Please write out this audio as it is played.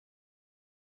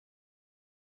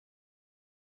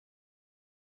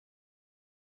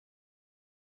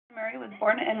Murray was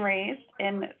born and raised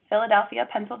in Philadelphia,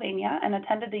 Pennsylvania, and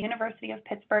attended the University of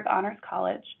Pittsburgh Honors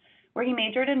College, where he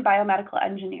majored in biomedical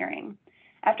engineering.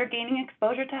 After gaining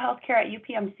exposure to healthcare at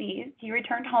UPMC, he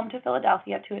returned home to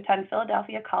Philadelphia to attend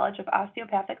Philadelphia College of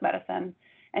Osteopathic Medicine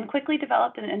and quickly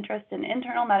developed an interest in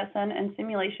internal medicine and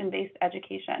simulation-based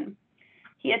education.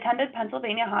 He attended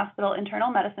Pennsylvania Hospital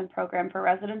Internal Medicine Program for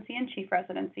residency and chief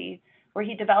residency, where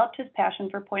he developed his passion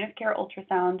for point-of-care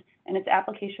ultrasound and its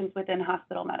applications within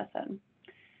hospital medicine.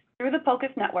 Through the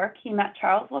POCUS network, he met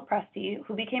Charles Lopresti,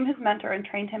 who became his mentor and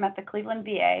trained him at the Cleveland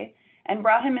VA, and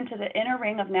brought him into the inner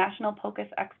ring of national POCUS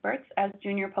experts as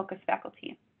junior POCUS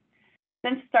faculty.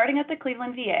 Since starting at the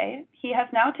Cleveland VA, he has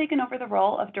now taken over the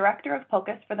role of Director of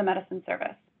POCUS for the Medicine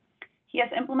Service. He has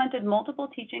implemented multiple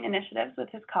teaching initiatives with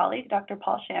his colleague, Dr.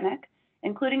 Paul Shanek,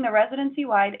 including the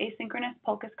residency-wide asynchronous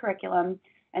POCUS curriculum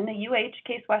and the UH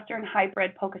Case Western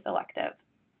hybrid POCUS elective.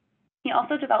 He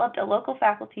also developed a local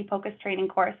faculty POCUS training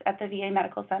course at the VA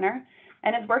Medical Center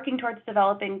and is working towards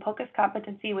developing POCUS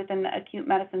competency within the acute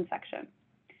medicine section.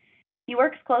 He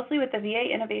works closely with the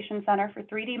VA Innovation Center for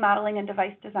 3D modeling and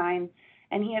device design,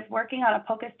 and he is working on a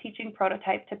POCUS teaching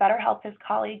prototype to better help his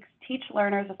colleagues teach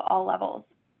learners of all levels.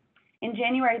 In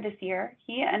January this year,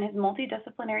 he and his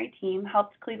multidisciplinary team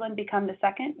helped Cleveland become the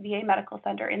second VA medical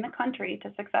center in the country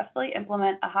to successfully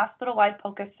implement a hospital-wide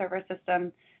POCUS server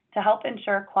system to help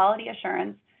ensure quality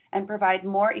assurance and provide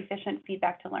more efficient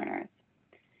feedback to learners.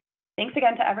 Thanks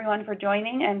again to everyone for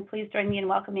joining, and please join me in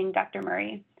welcoming Dr.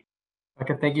 Murray.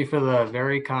 Okay, thank you for the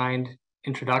very kind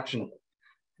introduction.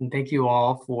 And thank you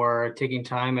all for taking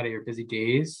time out of your busy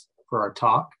days for our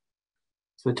talk.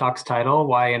 So the talk's title,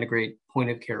 Why Integrate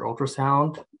Point-of-Care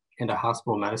Ultrasound into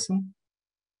Hospital Medicine.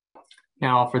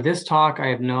 Now, for this talk, I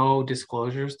have no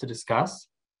disclosures to discuss.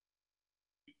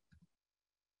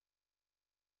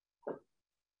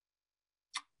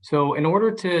 So in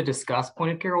order to discuss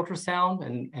point-of-care ultrasound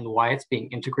and why it's being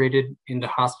integrated into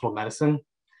hospital medicine,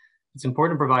 it's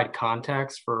important to provide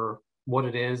context for what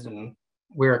it is and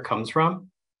where it comes from.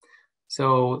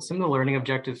 So some of the learning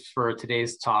objectives for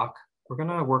today's talk, we're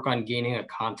going to work on gaining a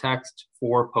context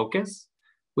for POCUS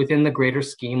within the greater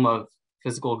scheme of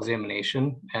physical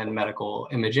examination and medical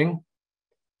imaging.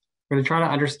 We're going to try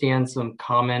to understand some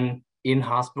common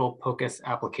in-hospital POCUS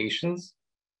applications,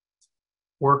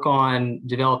 work on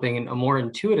developing a more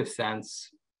intuitive sense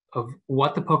of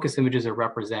what the POCUS images are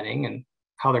representing and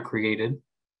how they're created,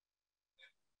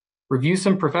 review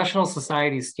some professional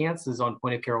society stances on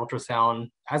point-of-care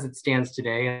ultrasound as it stands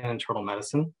today in internal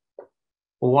medicine.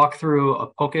 We'll walk through a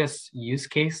POCUS use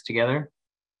case together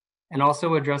and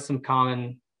also address some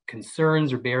common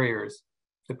concerns or barriers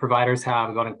that providers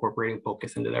have about incorporating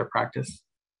POCUS into their practice.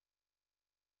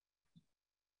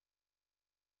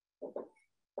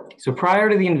 So prior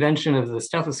to the invention of the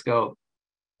stethoscope,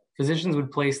 physicians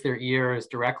would place their ears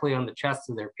directly on the chests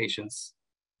of their patients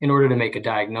in order to make a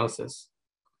diagnosis.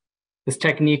 This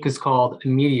technique is called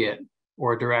immediate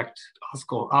or direct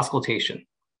auscultation.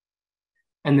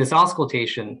 And this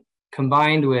auscultation,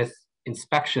 combined with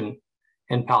inspection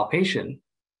and palpation,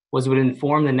 was what would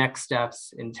inform the next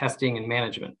steps in testing and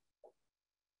management.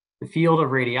 The field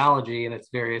of radiology and its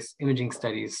various imaging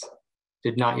studies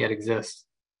did not yet exist.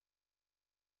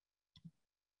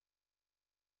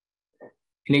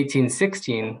 In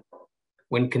 1816,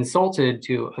 when consulted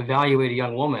to evaluate a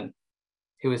young woman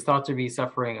who was thought to be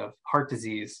suffering of heart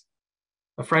disease,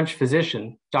 a French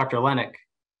physician, Dr. Lennox,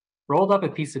 rolled up a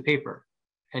piece of paper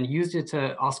and used it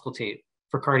to auscultate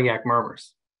for cardiac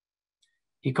murmurs.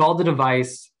 He called the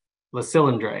device Le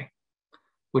Cylindre,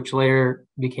 which later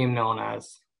became known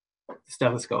as the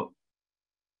stethoscope.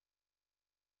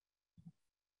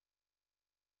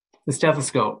 The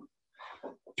stethoscope,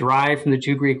 derived from the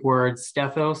two Greek words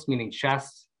stethos, meaning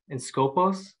chest, and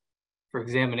scopos, for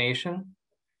examination,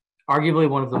 arguably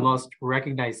one of the most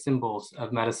recognized symbols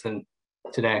of medicine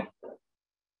today.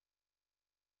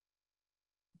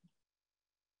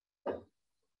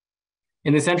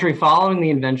 In the century following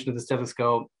the invention of the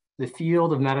stethoscope, the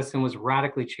field of medicine was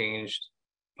radically changed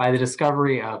by the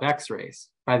discovery of X-rays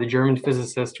by the German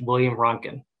physicist William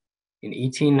Röntgen in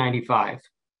 1895.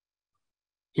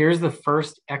 Here's the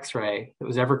first X-ray that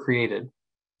was ever created,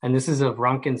 and this is of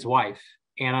Röntgen's wife,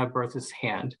 Anna Bertha's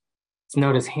hand. It's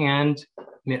known as hand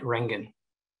mit Röntgen.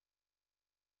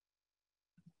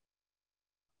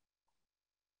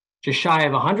 Just shy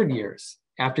of 100 years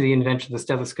after the invention of the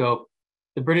stethoscope,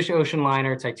 the British ocean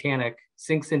liner Titanic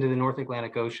sinks into the North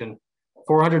Atlantic Ocean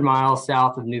 400 miles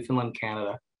south of Newfoundland,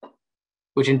 Canada,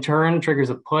 which in turn triggers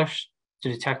a push to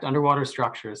detect underwater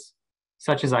structures,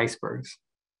 such as icebergs.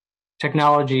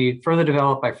 Technology further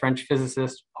developed by French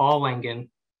physicist Paul Langen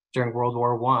during World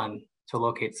War I to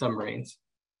locate submarines.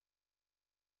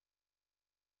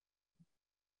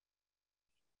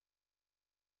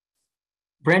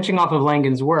 Branching off of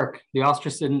Langen's work, the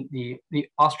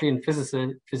Austrian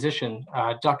physician,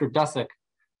 Dr. Dussek,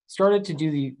 started to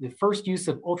do the first use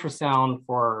of ultrasound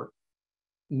for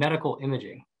medical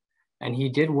imaging. And he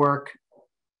did work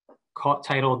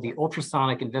titled The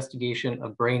Ultrasonic Investigation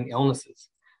of Brain Illnesses,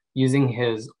 using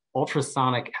his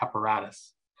ultrasonic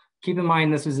apparatus. Keep in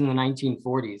mind, this was in the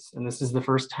 1940s, and this is the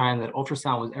first time that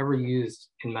ultrasound was ever used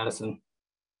in medicine.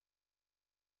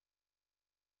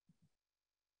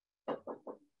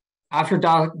 After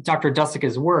Dr.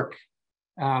 Dussek's work,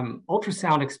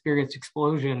 ultrasound experienced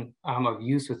explosion of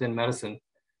use within medicine.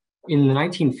 In the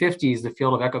 1950s, the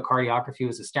field of echocardiography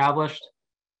was established.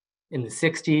 In the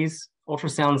 60s,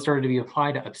 ultrasound started to be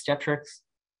applied to obstetrics.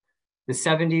 The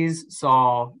 70s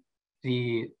saw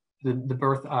the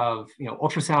birth of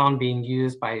ultrasound being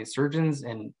used by surgeons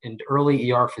and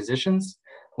early ER physicians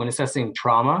when assessing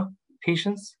trauma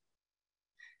patients.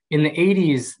 In the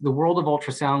 80s, the world of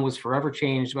ultrasound was forever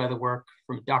changed by the work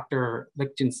from Dr.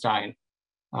 Lichtenstein,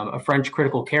 a French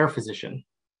critical care physician,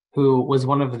 who was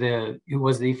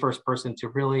the first person to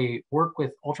really work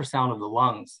with ultrasound of the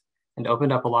lungs and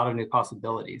opened up a lot of new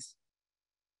possibilities.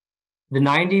 The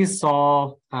 90s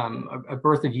saw a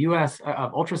birth of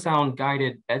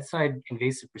ultrasound-guided bedside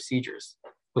invasive procedures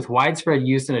with widespread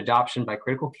use and adoption by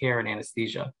critical care and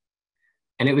anesthesia.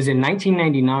 And it was in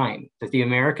 1999 that the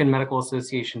American Medical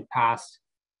Association passed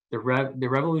the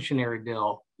revolutionary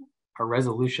bill, or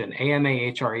resolution, AMA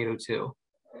HR 802.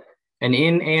 And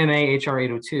in AMA HR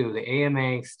 802, the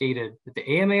AMA stated that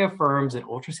the AMA affirms that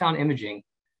ultrasound imaging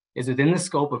is within the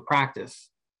scope of practice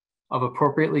of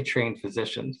appropriately trained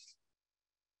physicians.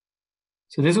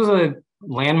 So this was a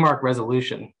landmark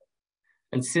resolution.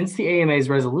 And since the AMA's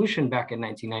resolution back in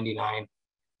 1999,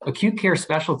 acute care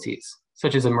specialties,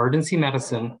 such as emergency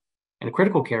medicine and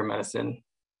critical care medicine,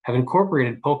 have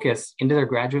incorporated POCUS into their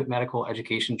graduate medical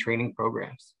education training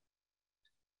programs.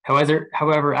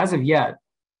 However, as of yet,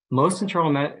 most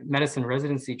internal medicine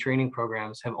residency training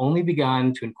programs have only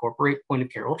begun to incorporate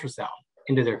point-of-care ultrasound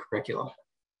into their curriculum.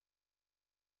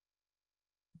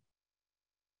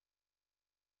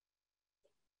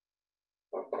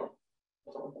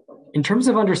 In terms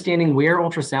of understanding where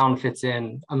ultrasound fits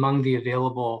in among the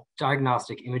available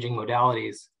diagnostic imaging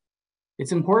modalities,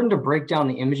 it's important to break down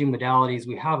the imaging modalities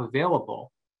we have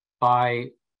available by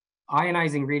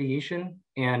ionizing radiation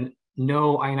and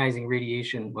no ionizing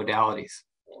radiation modalities.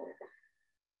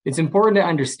 It's important to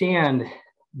understand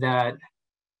that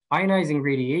ionizing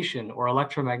radiation, or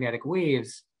electromagnetic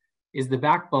waves, is the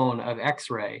backbone of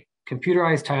X-ray,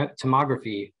 computerized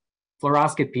tomography,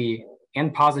 fluoroscopy,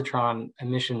 and positron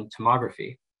emission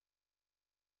tomography.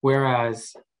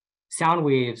 Whereas sound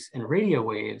waves and radio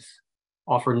waves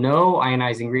offer no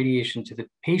ionizing radiation to the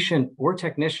patient or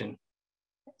technician,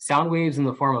 sound waves in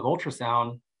the form of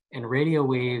ultrasound and radio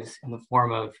waves in the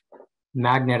form of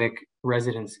magnetic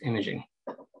resonance imaging.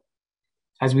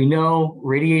 As we know,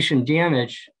 radiation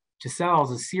damage to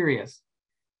cells is serious.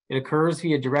 It occurs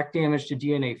via direct damage to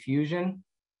DNA fusion,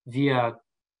 via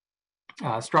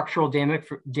structural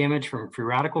damage from free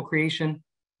radical creation,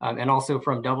 and also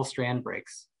from double strand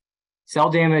breaks. Cell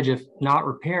damage, if not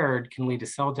repaired, can lead to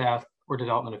cell death or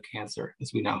development of cancer,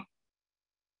 as we know.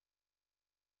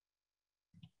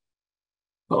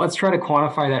 But let's try to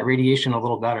quantify that radiation a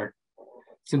little better.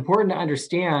 It's important to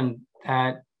understand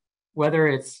that whether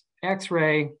it's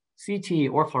X-ray, CT,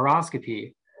 or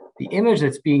fluoroscopy, the image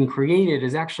that's being created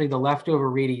is actually the leftover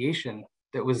radiation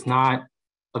that was not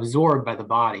absorbed by the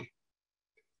body.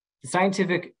 The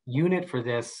scientific unit for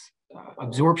this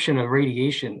absorption of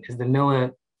radiation is the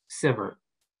millisievert,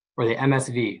 or the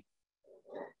MSV.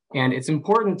 And it's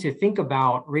important to think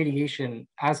about radiation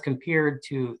as compared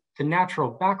to the natural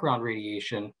background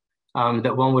radiation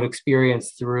that one would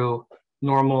experience through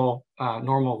normal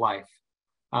life.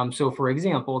 So for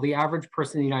example, the average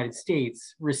person in the United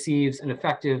States receives an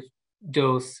effective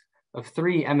dose of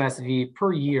 3 MSV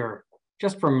per year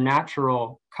just from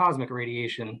natural cosmic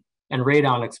radiation and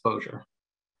radon exposure.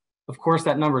 Of course,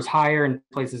 that number is higher in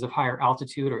places of higher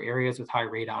altitude or areas with high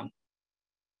radon.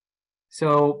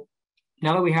 So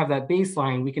now that we have that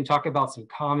baseline, we can talk about some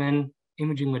common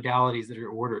imaging modalities that are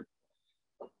ordered.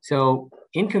 So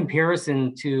in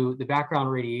comparison to the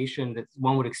background radiation that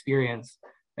one would experience,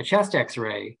 a chest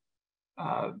X-ray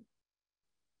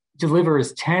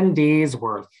delivers 10 days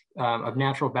worth of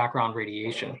natural background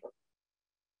radiation.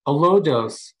 A low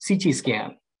dose CT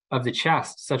scan of the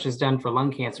chest, such as done for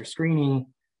lung cancer screening,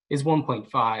 is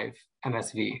 1.5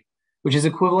 MSV, which is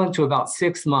equivalent to about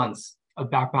 6 months of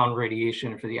background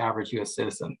radiation for the average US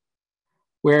citizen.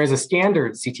 Whereas a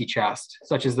standard CT chest,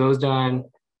 such as those done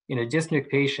in a dyspneic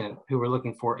patient who were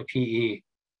looking for a PE,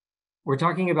 we're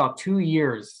talking about 2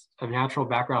 years of natural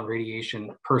background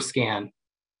radiation per scan.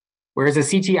 Whereas a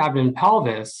CT abdomen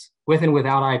pelvis, with and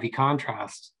without IV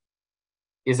contrast,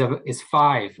 is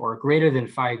 5 or greater than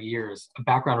 5 years of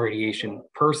background radiation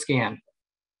per scan.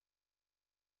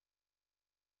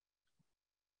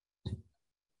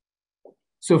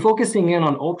 So focusing in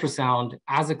on ultrasound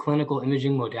as a clinical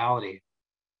imaging modality,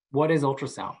 what is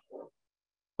ultrasound?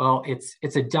 Well,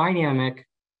 it's a dynamic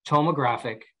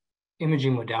tomographic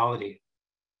imaging modality.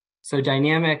 So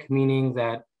dynamic meaning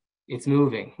that it's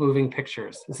moving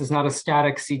pictures. This is not a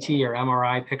static CT or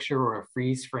MRI picture or a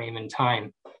freeze frame in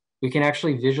time. We can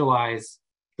actually visualize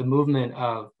the movement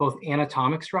of both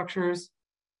anatomic structures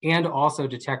and also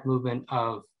detect movement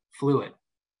of fluid,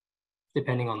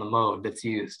 depending on the mode that's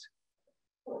used.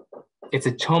 It's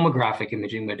a tomographic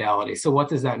imaging modality. So what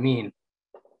does that mean?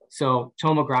 So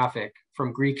tomographic,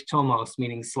 from Greek tomos,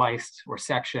 meaning sliced or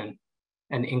section,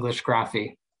 and English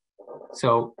graphy.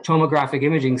 So tomographic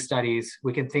imaging studies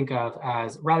we can think of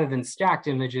as, rather than stacked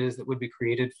images that would be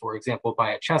created, for example,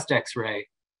 by a chest X-ray,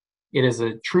 it is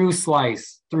a true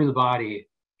slice through the body,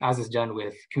 as is done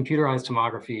with computerized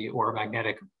tomography or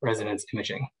magnetic resonance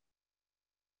imaging.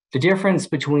 The difference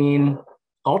between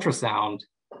ultrasound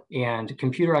and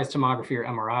computerized tomography or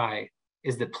MRI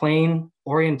is that plane,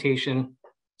 orientation,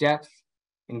 depth,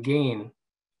 and gain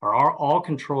are all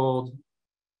controlled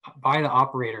by the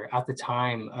operator at the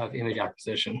time of image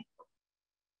acquisition.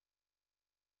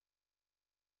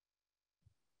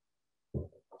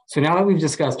 So now that we've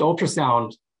discussed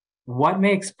ultrasound, what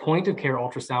makes point of care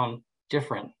ultrasound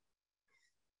different?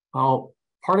 Well,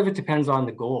 part of it depends on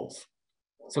the goals.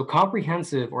 So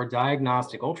comprehensive or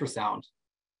diagnostic ultrasound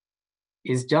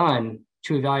is done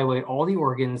to evaluate all the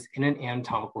organs in an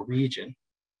anatomical region.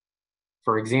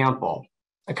 For example,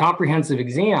 a comprehensive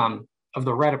exam of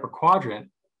the right upper quadrant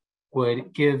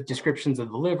would give descriptions of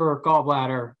the liver,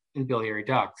 gallbladder, and biliary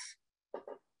ducts.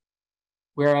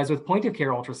 Whereas with point of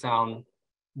care ultrasound,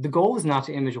 the goal is not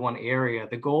to image one area.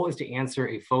 The goal is to answer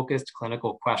a focused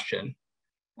clinical question.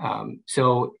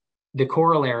 So the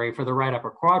corollary for the right upper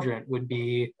quadrant would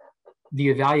be the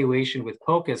evaluation with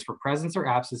POCUS for presence or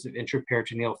absence of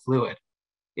intraperitoneal fluid.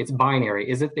 It's binary.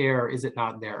 Is it there? Is it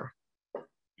not there?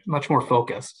 Much more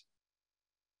focused.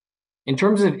 In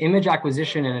terms of image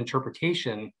acquisition and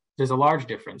interpretation, there's a large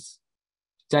difference.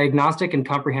 Diagnostic and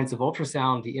comprehensive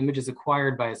ultrasound, the image is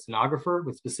acquired by a sonographer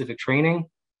with specific training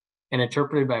and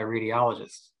interpreted by a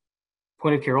radiologist.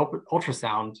 Point of care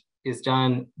ultrasound is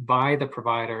done by the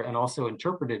provider and also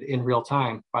interpreted in real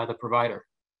time by the provider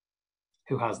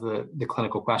who has the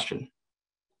clinical question.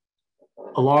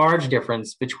 A large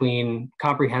difference between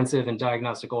comprehensive and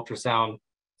diagnostic ultrasound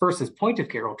versus point of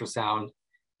care ultrasound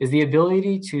is the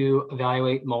ability to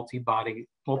evaluate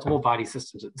multiple body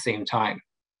systems at the same time.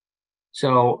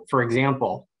 So for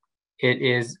example, it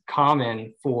is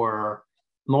common for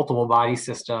multiple body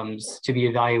systems to be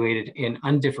evaluated in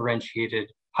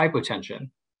undifferentiated hypotension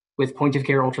with point of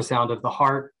care ultrasound of the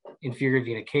heart, inferior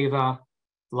vena cava,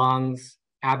 lungs,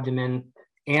 abdomen,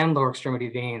 and lower extremity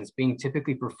veins being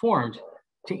typically performed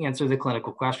to answer the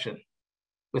clinical question,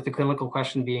 with the clinical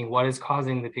question being what is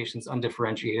causing the patient's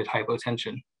undifferentiated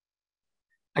hypotension.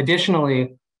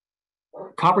 Additionally,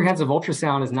 comprehensive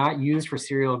ultrasound is not used for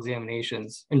serial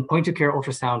examinations, and point of care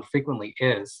ultrasound frequently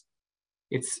is.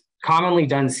 It's commonly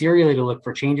done serially to look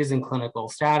for changes in clinical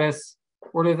status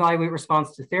or to evaluate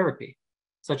response to therapy,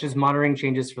 such as monitoring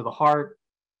changes for the heart,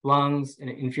 lungs, and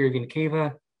inferior vena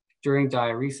cava during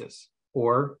diuresis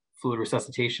or fluid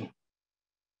resuscitation.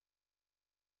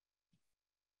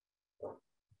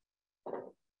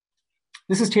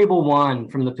 This is table 1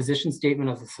 from the position statement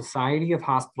of the Society of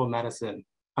Hospital Medicine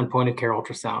on point of care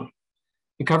ultrasound.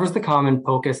 It covers the common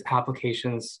POCUS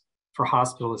applications for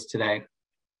hospitalists today.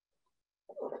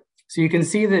 So you can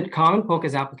see that common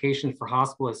POCUS applications for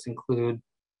hospitalists include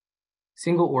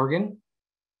single organ,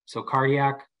 so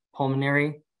cardiac,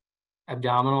 pulmonary,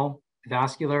 abdominal,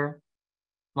 vascular,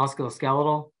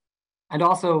 musculoskeletal, and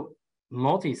also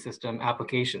multi-system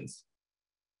applications.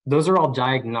 Those are all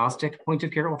diagnostic point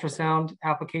of care ultrasound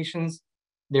applications.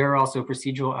 There are also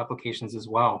procedural applications as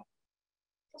well.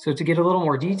 So to get a little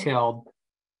more detailed,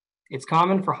 it's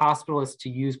common for hospitalists to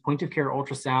use point of care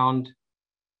ultrasound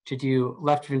to do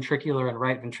left ventricular and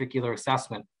right ventricular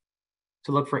assessment,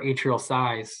 to look for atrial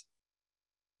size,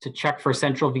 to check for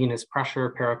central venous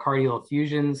pressure, pericardial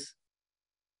effusions,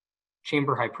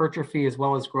 chamber hypertrophy, as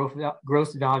well as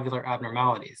gross valvular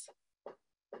abnormalities.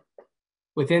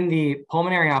 Within the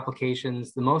pulmonary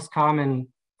applications, the most common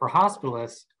for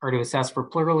hospitalists are to assess for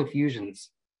pleural effusions.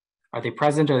 Are they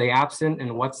present, are they absent,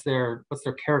 and what's their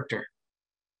character?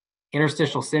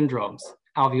 Interstitial syndromes,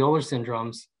 alveolar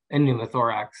syndromes, and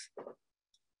pneumothorax.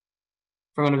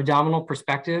 From an abdominal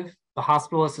perspective, the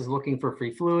hospitalist is looking for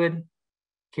free fluid,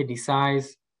 kidney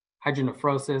size,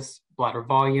 hydronephrosis, bladder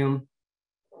volume,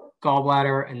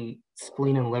 gallbladder, and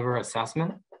spleen and liver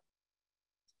assessment.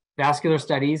 Vascular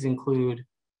studies include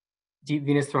deep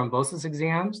venous thrombosis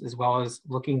exams, as well as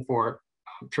looking for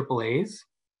AAAs,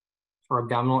 or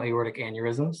abdominal aortic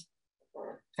aneurysms.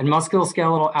 And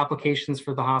musculoskeletal applications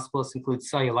for the hospitalist include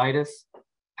cellulitis,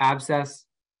 abscess,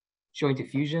 joint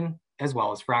effusion, as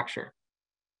well as fracture.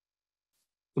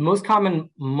 The most common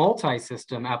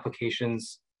multi-system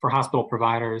applications for hospital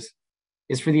providers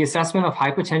is for the assessment of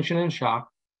hypotension and shock,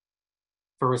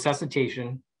 for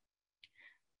resuscitation,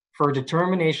 for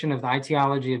determination of the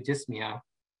etiology of dyspnea,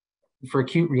 and for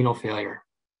acute renal failure.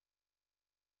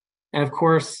 And of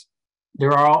course,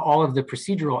 there are all of the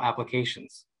procedural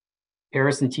applications: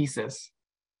 paracentesis,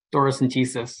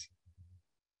 thoracentesis,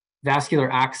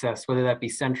 vascular access, whether that be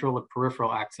central or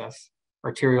peripheral access,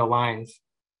 arterial lines,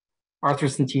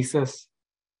 arthrocentesis,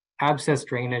 abscess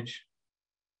drainage,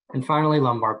 and finally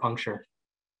lumbar puncture.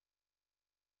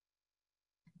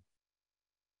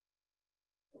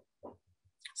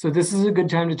 So this is a good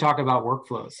time to talk about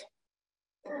workflows.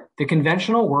 The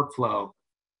conventional workflow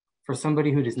for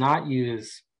somebody who does not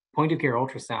use point-of-care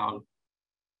ultrasound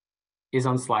is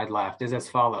on slide left, is as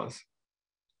follows.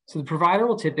 So the provider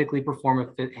will typically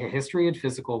perform a history and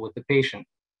physical with the patient.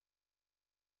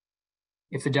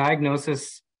 If the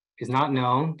diagnosis is not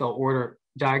known, they'll order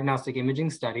diagnostic imaging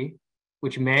study,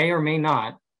 which may or may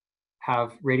not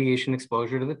have radiation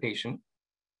exposure to the patient.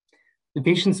 The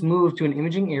patient's moved to an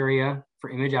imaging area for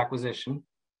image acquisition.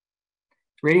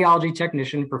 Radiology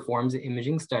technician performs the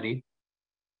imaging study.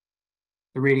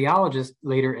 The radiologist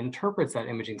later interprets that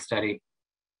imaging study.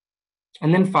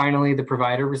 And then finally, the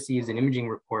provider receives an imaging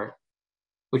report,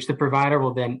 which the provider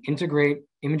will then integrate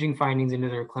imaging findings into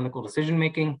their clinical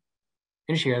decision-making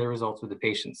and share the results with the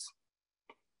patients.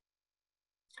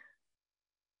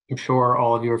 I'm sure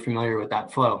all of you are familiar with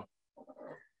that flow.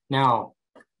 Now,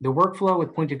 the workflow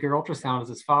with point-of-care ultrasound is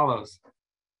as follows.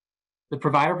 The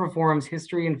provider performs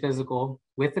history and physical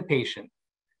with the patient,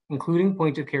 including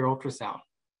point-of-care ultrasound,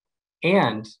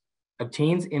 and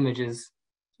obtains images,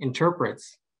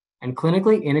 interprets, and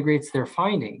clinically integrates their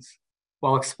findings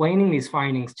while explaining these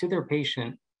findings to their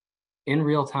patient in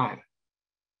real time.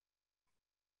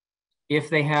 If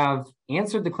they have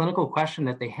answered the clinical question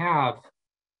that they have,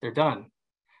 they're done.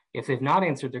 If they've not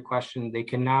answered their question, they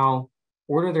can now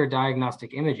order their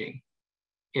diagnostic imaging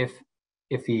if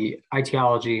the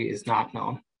etiology is not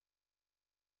known.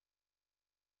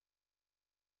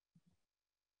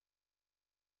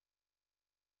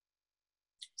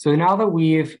 So now that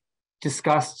we've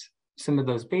discussed some of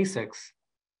those basics,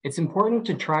 it's important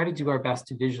to try to do our best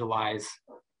to visualize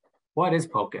what is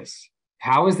POCUS?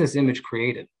 How is this image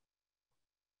created?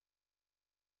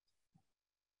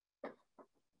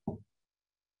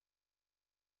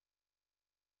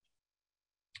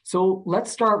 So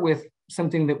let's start with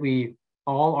something that we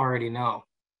all already know.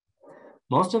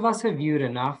 Most of us have viewed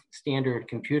enough standard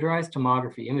computerized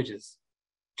tomography images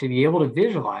to be able to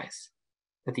visualize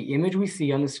that the image we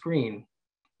see on the screen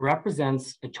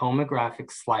represents a tomographic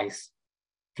slice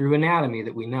through anatomy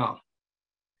that we know.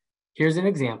 Here's an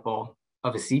example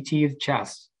of a CT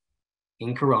chest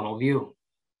in coronal view.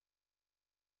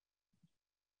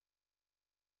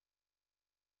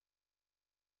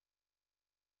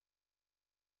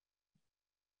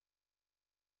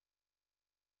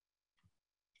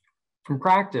 From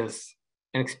practice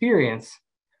and experience,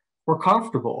 we're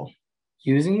comfortable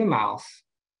using the mouse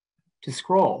to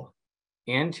scroll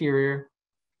anterior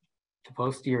to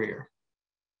posterior,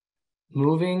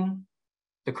 moving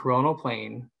the coronal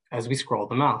plane as we scroll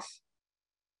the mouse.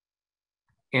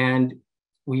 And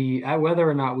whether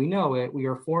or not we know it, we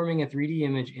are forming a 3D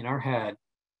image in our head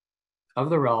of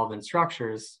the relevant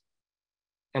structures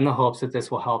in the hopes that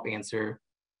this will help answer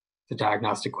the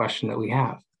diagnostic question that we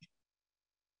have.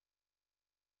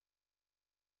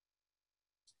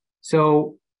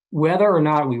 So whether or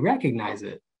not we recognize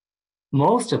it,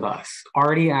 most of us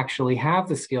already actually have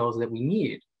the skills that we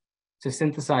need to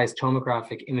synthesize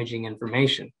tomographic imaging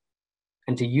information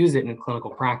and to use it in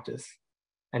clinical practice.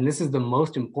 And this is the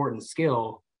most important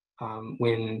skill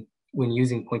when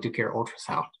using point-of-care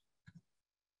ultrasound.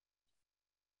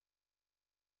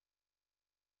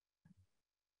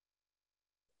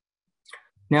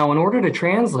 Now, in order to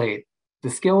translate the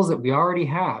skills that we already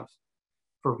have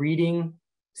for reading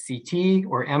CT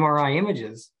or MRI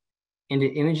images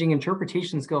into imaging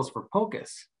interpretation skills for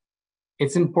POCUS,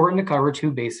 it's important to cover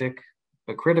two basic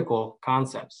but critical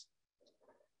concepts.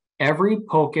 Every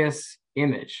POCUS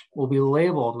image will be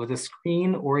labeled with a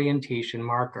screen orientation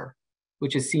marker,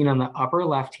 which is seen on the upper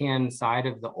left-hand side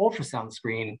of the ultrasound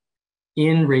screen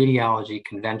in radiology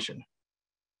convention.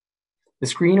 The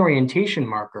screen orientation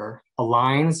marker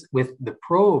aligns with the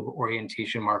probe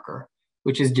orientation marker,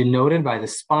 which is denoted by the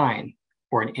spine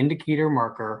or an indicator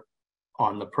marker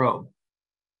on the probe.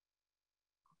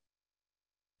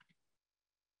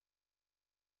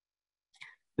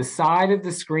 The side of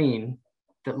the screen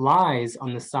that lies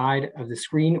on the side of the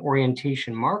screen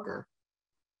orientation marker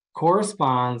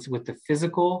corresponds with the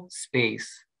physical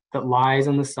space that lies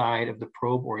on the side of the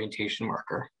probe orientation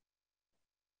marker.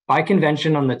 By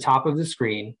convention, on the top of the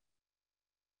screen,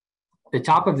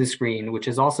 which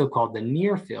is also called the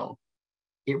near field,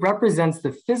 it represents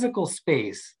the physical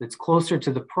space that's closer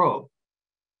to the probe,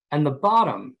 and the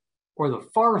bottom, or the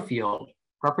far field,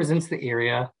 represents the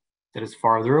area that is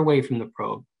farther away from the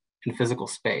probe in physical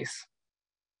space.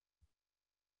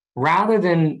 Rather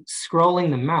than scrolling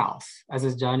the mouse, as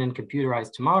is done in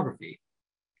computerized tomography,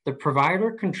 the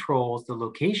provider controls the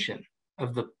location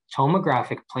of the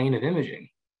tomographic plane of imaging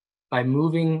by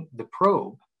moving the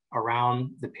probe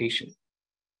around the patient.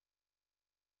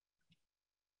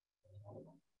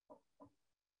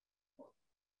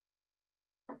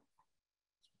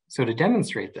 So to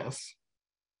demonstrate this,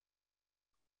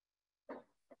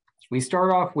 we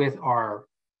start off with our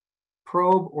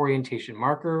probe orientation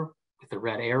marker with the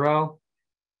red arrow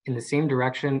in the same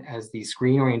direction as the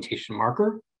screen orientation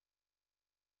marker.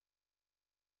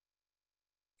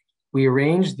 We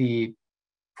arrange the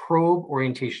probe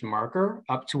orientation marker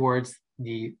up towards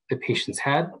the patient's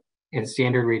head in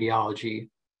standard radiology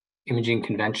imaging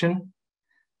convention.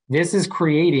 This is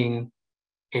creating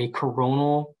a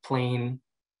coronal plane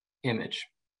image.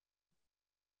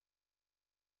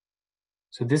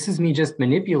 So this is me just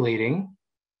manipulating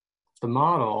the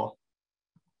model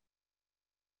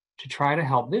to try to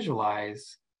help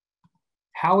visualize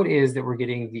how it is that we're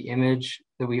getting the image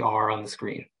that we are on the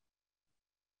screen.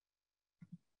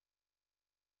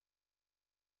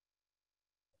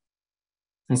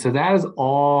 And so that is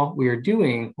all we are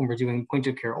doing when we're doing point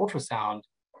of care ultrasound,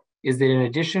 is that in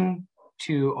addition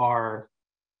to our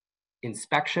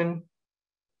inspection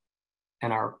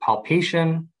and our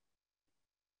palpation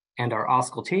and our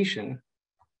auscultation,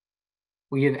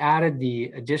 we have added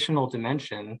the additional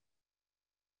dimension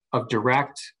of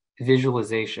direct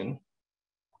visualization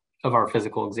of our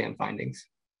physical exam findings.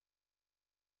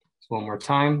 So one more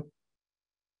time,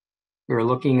 we're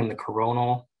looking in the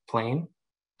coronal plane.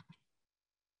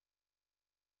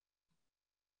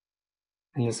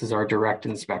 And this is our direct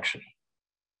inspection.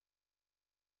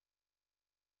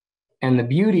 And the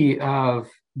beauty of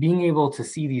being able to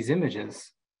see these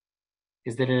images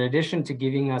is that in addition to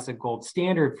giving us a gold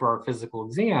standard for our physical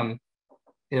exam,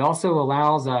 it also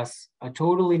allows us a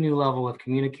totally new level of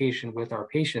communication with our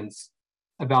patients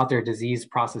about their disease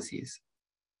processes.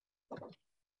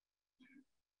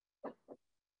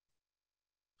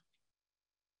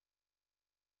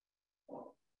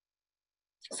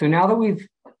 So now that we've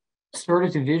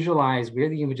started to visualize where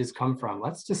the images come from,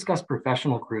 let's discuss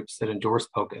professional groups that endorse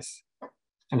POCUS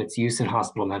and its use in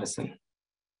hospital medicine.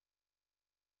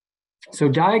 So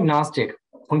diagnostic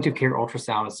point-of-care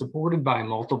ultrasound is supported by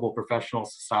multiple professional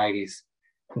societies,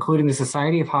 including the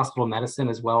Society of Hospital Medicine,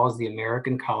 as well as the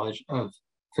American College of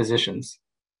Physicians.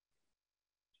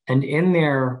 And in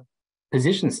their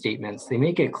position statements, they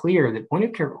make it clear that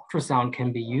point-of-care ultrasound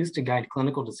can be used to guide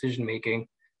clinical decision-making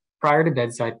prior to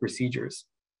bedside procedures.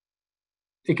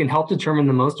 It can help determine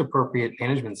the most appropriate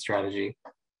management strategy,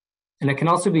 and it can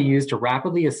also be used to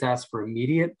rapidly assess for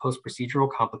immediate post-procedural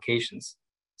complications,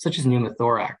 such as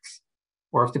pneumothorax,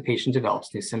 or if the patient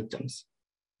develops new symptoms.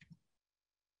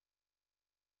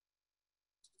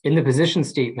 In the position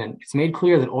statement, it's made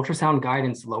clear that ultrasound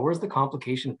guidance lowers the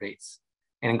complication rates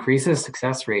and increases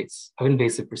success rates of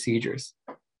invasive procedures.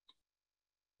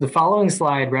 The following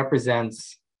slide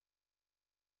represents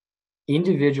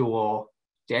individual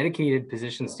dedicated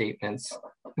position statements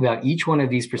about each one of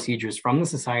these procedures from the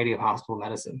Society of Hospital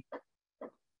Medicine.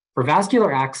 For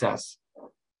vascular access,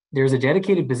 there's a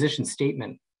dedicated position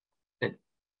statement that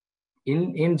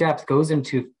in depth goes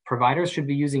into providers should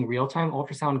be using real-time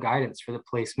ultrasound guidance for the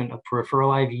placement of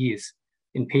peripheral IVs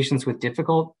in patients with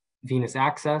difficult venous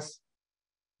access,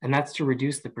 and that's to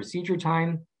reduce the procedure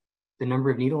time, the number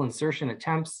of needle insertion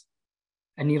attempts,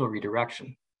 and needle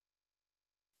redirection.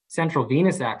 Central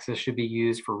venous access should be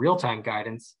used for real-time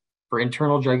guidance for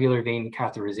internal jugular vein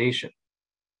catheterization.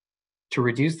 to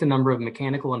reduce the number of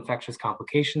mechanical infectious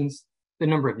complications, the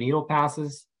number of needle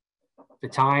passes, the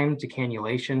time to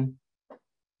cannulation,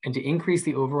 and to increase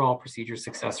the overall procedure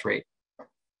success rate.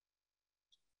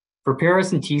 For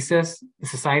paracentesis, the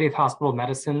Society of Hospital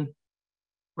Medicine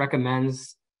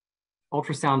recommends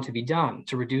ultrasound to be done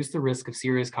to reduce the risk of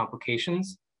serious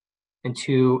complications and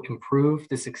to improve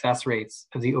the success rates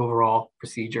of the overall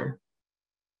procedure.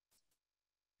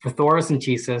 For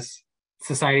thoracentesis,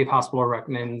 Society of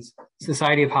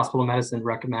Hospital Medicine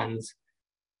recommends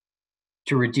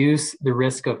to reduce the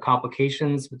risk of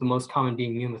complications, with the most common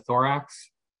being pneumothorax.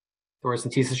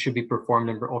 Thoracentesis should be performed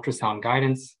under ultrasound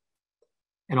guidance,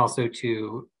 and also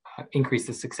to increase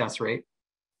the success rate.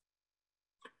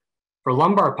 For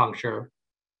lumbar puncture,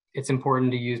 it's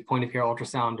important to use point-of-care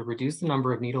ultrasound to reduce the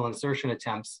number of needle insertion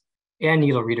attempts and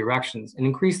needle redirections and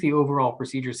increase the overall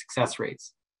procedure success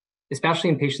rates,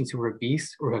 especially in patients who are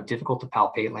obese or who have difficult to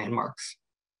palpate landmarks.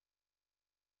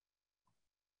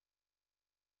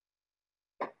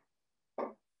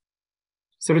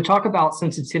 So to talk about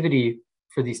sensitivity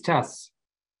for these tests,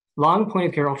 lung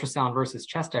point-of-care ultrasound versus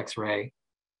chest X-ray,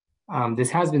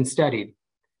 this has been studied,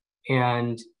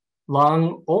 and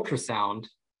lung ultrasound,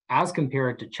 as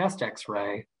compared to chest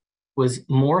X-ray, was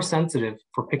more sensitive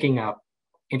for picking up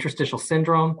interstitial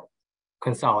syndrome,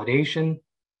 consolidation,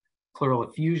 pleural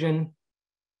effusion,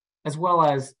 as well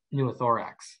as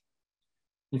pneumothorax.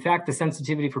 In fact, the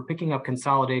sensitivity for picking up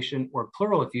consolidation or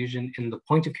pleural effusion in the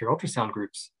point-of-care ultrasound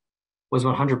groups was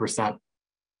 100%.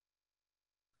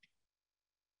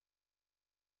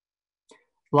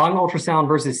 Lung ultrasound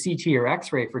versus CT or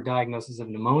X-ray for diagnosis of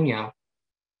pneumonia,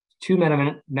 2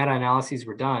 meta-analyses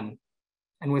were done,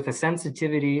 and with a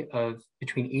sensitivity of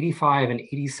between 85 and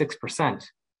 86%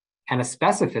 and a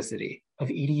specificity of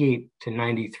 88 to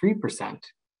 93%,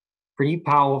 pretty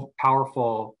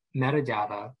powerful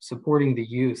metadata supporting the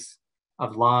use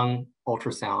of lung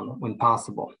ultrasound when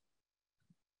possible.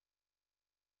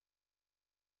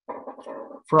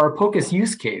 For our POCUS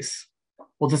use case,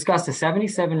 we'll discuss a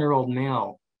 77-year-old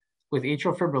male with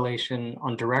atrial fibrillation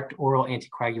on direct oral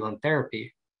anticoagulant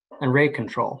therapy and rate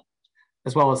control,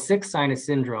 as well as 6 sinus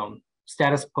syndrome,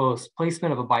 status post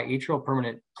placement of a biatrial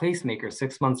permanent pacemaker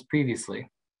 6 months previously.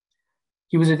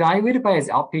 He was evaluated by his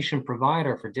outpatient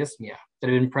provider for dyspnea that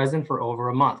had been present for over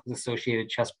a month with associated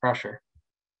chest pressure.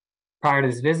 Prior to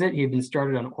this visit, he had been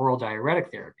started on oral diuretic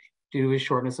therapy due to his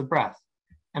shortness of breath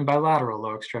and bilateral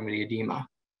lower extremity edema.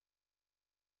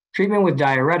 Treatment with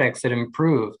diuretics had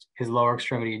improved his lower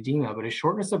extremity edema, but his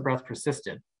shortness of breath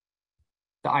persisted.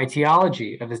 The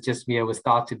etiology of his dyspnea was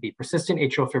thought to be persistent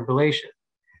atrial fibrillation,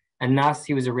 and thus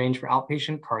he was arranged for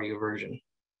outpatient cardioversion.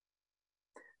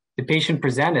 The patient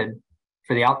presented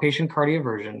for the outpatient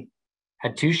cardioversion,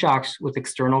 had 2 shocks with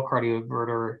external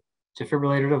cardioverter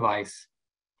defibrillator device,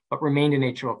 but remained in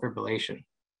atrial fibrillation.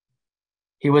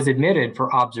 He was admitted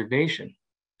for observation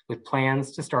with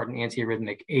plans to start an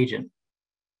antiarrhythmic agent.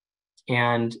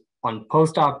 And on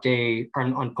post-op day, or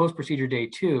on post-procedure day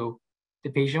 2,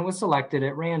 the patient was selected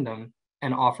at random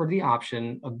and offered the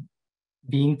option of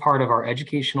being part of our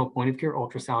educational point-of-care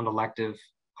ultrasound elective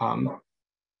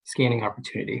scanning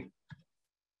opportunity.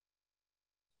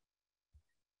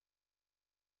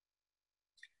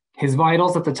 His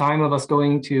vitals at the time of us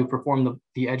going to perform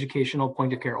the educational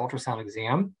point-of-care ultrasound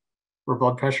exam were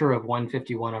blood pressure of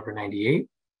 151/98,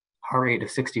 heart rate of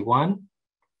 61,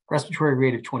 respiratory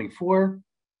rate of 24,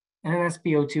 and an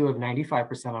SpO2 of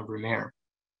 95% on room air.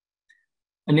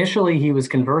 Initially, he was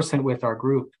conversant with our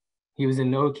group. He was in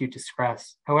no acute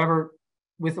distress. However,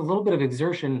 with a little bit of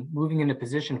exertion moving into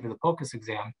position for the POCUS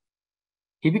exam,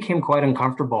 he became quite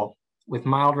uncomfortable with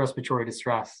mild respiratory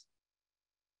distress.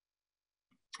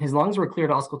 His lungs were clear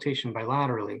to auscultation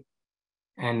bilaterally,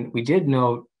 and we did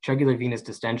note jugular venous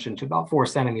distension to about 4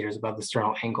 centimeters above the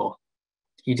sternal angle.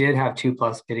 He did have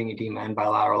 2+ pitting edema and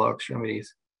bilateral lower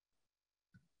extremities.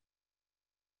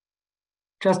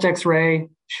 Chest X-ray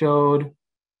showed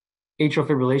atrial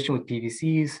fibrillation with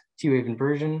PVCs, T-wave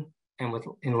inversion, and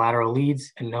in lateral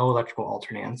leads, and no electrical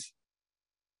alternans.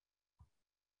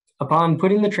 Upon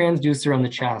putting the transducer on the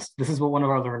chest, this is what one of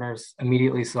our learners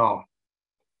immediately saw.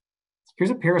 Here's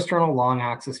a parasternal long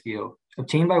axis view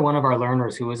obtained by one of our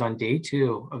learners who was on day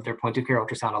 2 of their point-of-care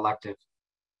ultrasound elective.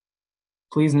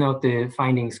 Please note the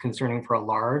findings concerning for a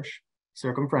large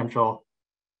circumferential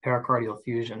pericardial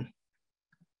fusion.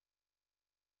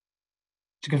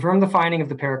 To confirm the finding of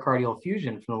the pericardial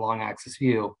fusion from the long axis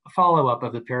view, a follow-up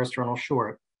of the parasternal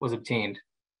short was obtained.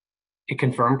 It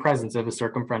confirmed presence of a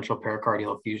circumferential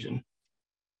pericardial fusion.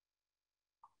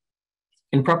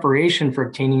 In preparation for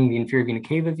obtaining the inferior vena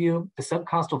cava view, the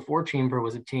subcostal 4 chamber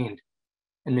was obtained.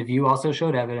 and the view also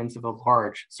showed evidence of a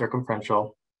large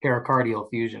circumferential pericardial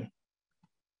effusion.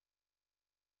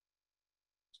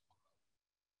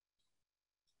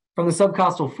 From the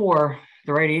subcostal 4,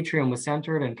 the right atrium was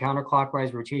centered and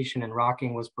counterclockwise rotation and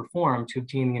rocking was performed to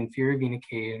obtain the inferior vena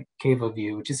cava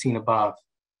view, which is seen above.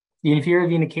 The inferior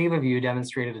vena cava view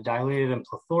demonstrated a dilated and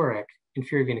plethoric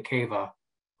inferior vena cava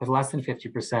with less than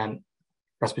 50%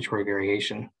 respiratory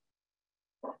variation.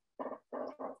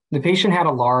 The patient had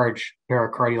a large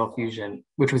pericardial effusion,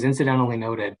 which was incidentally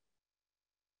noted.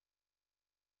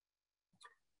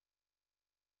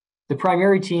 The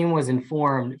primary team was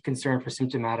informed of concern for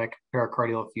symptomatic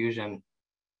pericardial effusion,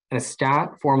 and a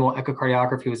stat formal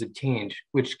echocardiography was obtained,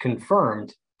 which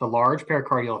confirmed the large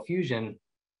pericardial effusion,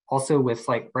 also with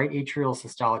slight right atrial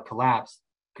systolic collapse,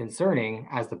 concerning,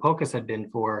 as the POCUS had been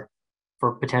for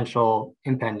potential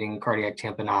impending cardiac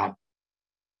tamponade.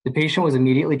 The patient was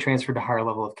immediately transferred to higher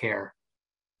level of care.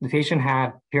 The patient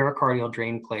had pericardial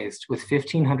drain placed with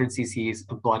 1,500 cc's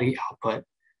of bloody output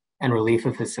and relief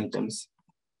of his symptoms.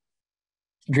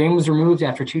 The drain was removed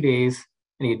after 2 days,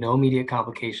 and he had no immediate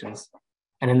complications.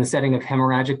 And in the setting of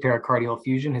hemorrhagic pericardial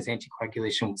effusion, his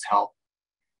anticoagulation was held,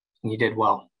 and he did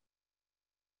well.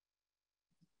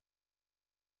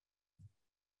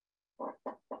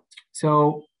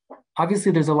 So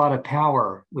obviously there's a lot of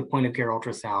power with point of care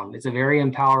ultrasound. It's a very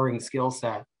empowering skill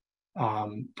set,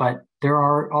 but there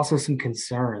are also some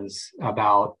concerns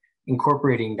about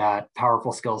incorporating that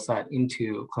powerful skill set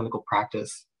into clinical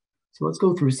practice. So let's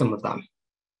go through some of them.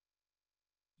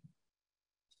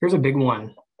 Here's a big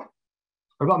one.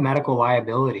 What about medical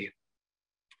liability?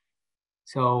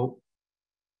 So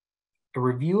a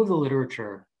review of the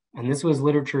literature, and this was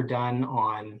literature done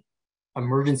on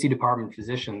emergency department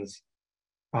physicians,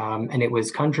 and it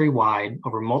was countrywide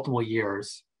over multiple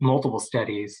years, multiple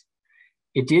studies.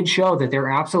 It did show that there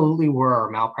absolutely were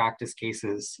malpractice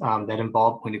cases that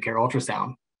involved point of care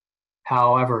ultrasound.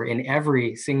 However, in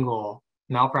every single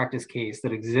malpractice case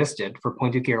that existed for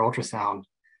point of care ultrasound,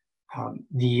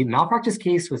 the malpractice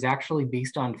case was actually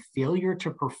based on failure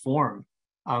to perform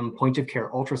point of care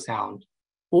ultrasound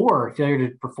or failure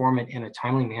to perform it in a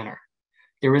timely manner.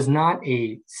 There was not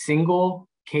a single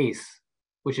case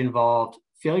which involved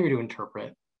failure to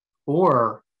interpret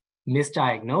or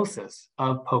misdiagnosis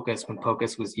of POCUS when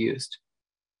POCUS was used.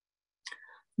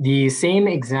 The same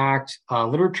exact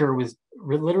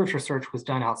literature search was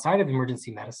done outside of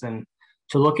emergency medicine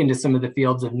to look into some of the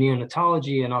fields of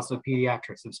neonatology and also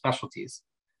pediatric subspecialties.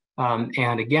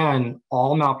 And again,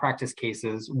 all malpractice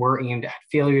cases were aimed at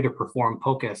failure to perform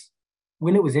POCUS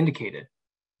when it was indicated.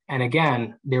 And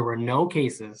again, there were no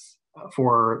cases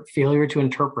for failure to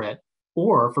interpret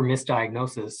or for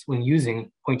misdiagnosis when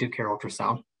using point of care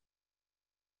ultrasound.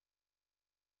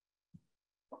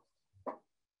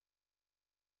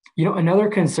 Another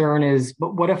concern is,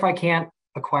 but what if I can't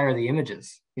acquire the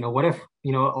images? What if, a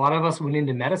lot of us went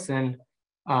into medicine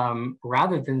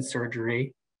rather than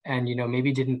surgery, and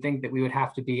maybe didn't think that we would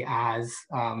have to be as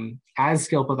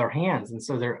skilled with our hands. And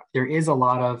so there is a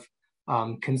lot of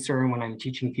concern when I'm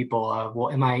teaching people of,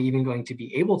 well, am I even going to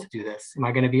be able to do this? Am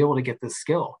I going to be able to get this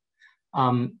skill?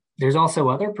 There's also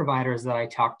other providers that I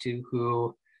talk to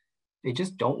who they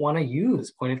just don't want to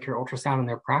use point of care ultrasound in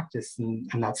their practice,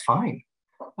 and that's fine.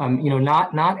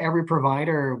 Not every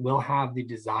provider will have the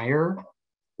desire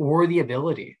or the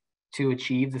ability to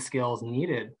achieve the skills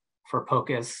needed for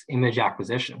POCUS image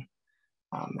acquisition.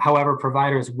 However,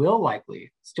 providers will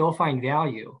likely still find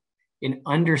value in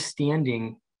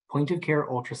understanding point of care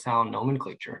ultrasound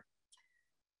nomenclature.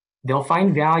 They'll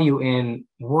find value in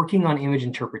working on image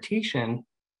interpretation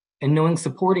and knowing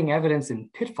supporting evidence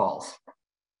and pitfalls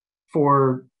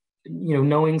for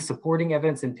knowing supporting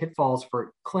evidence and pitfalls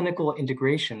for clinical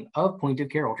integration of point of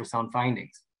care ultrasound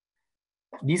findings.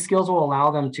 These skills will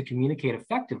allow them to communicate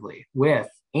effectively with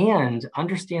and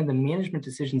understand the management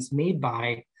decisions made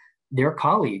by their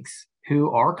colleagues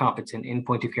who are competent in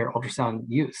point of care ultrasound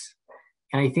use.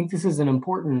 And I think this is an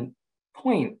important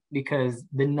point because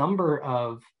the number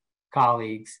of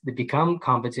colleagues that become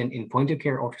competent in point of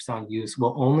care ultrasound use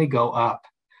will only go up.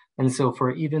 And so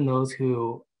for even those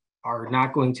who are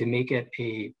not going to make it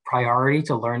a priority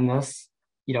to learn this,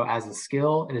 as a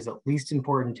skill, it is at least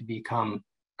important to become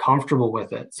comfortable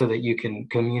with it so that you can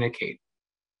communicate.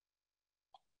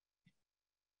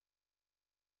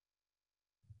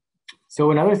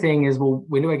 So another thing is, well,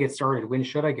 when do I get started? When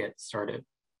should I get started?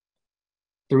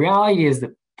 The reality is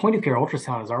that point of care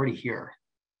ultrasound is already here.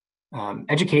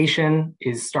 Education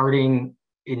is starting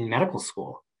in medical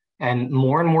school, and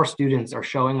more students are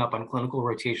showing up on clinical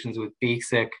rotations with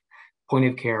basic point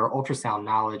of care ultrasound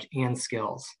knowledge and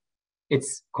skills.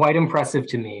 It's quite impressive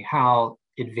to me how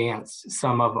advanced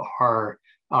some of our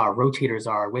rotators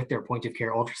are with their point of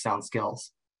care ultrasound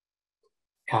skills.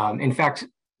 In fact,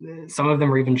 some of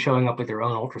them are even showing up with their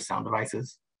own ultrasound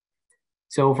devices.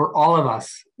 So for all of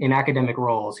us in academic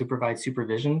roles who provide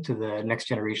supervision to the next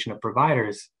generation of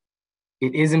providers,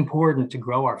 it is important to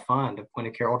grow our fund of point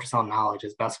of care ultrasound knowledge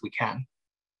as best we can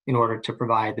in order to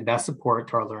provide the best support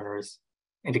to our learners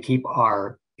and to keep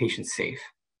our patients safe.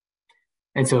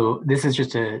 And so this is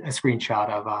just a screenshot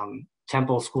of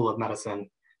Temple School of Medicine.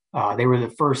 They were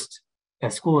the first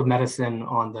school of medicine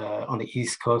on the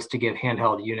East Coast to give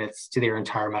handheld units to their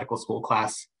entire medical school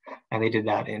class, and they did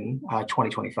that in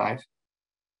 2025,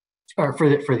 or for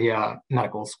the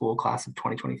medical school class of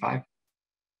 2025.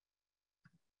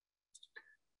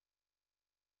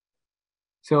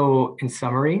 So in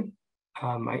summary,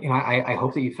 I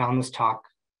hope that you found this talk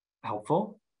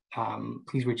helpful.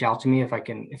 Please reach out to me if I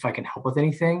can help with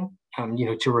anything.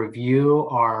 To review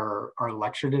our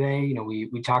lecture today,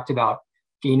 we talked about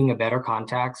gaining a better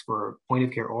context for point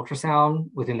of care ultrasound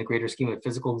within the greater scheme of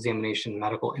physical examination and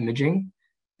medical imaging.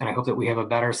 And I hope that we have a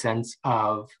better sense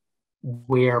of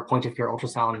where point of care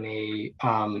ultrasound may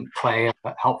play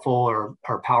a helpful or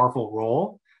powerful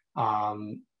role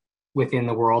within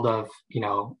the world of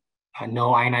no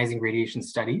ionizing radiation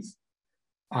studies.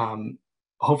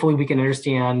 Hopefully we can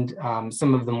understand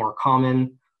some of the more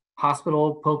common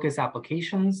hospital POCUS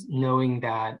applications, knowing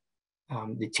that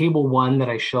the table 1 that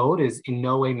I showed is in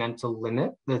no way meant to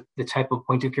limit the type of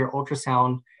point of care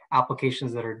ultrasound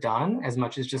applications that are done, as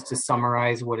much as just to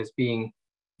summarize what is being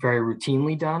very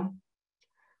routinely done.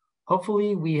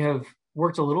 Hopefully we have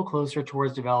worked a little closer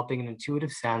towards developing an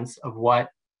intuitive sense of what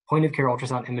point of care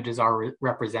ultrasound images are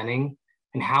representing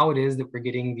and how it is that we're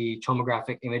getting the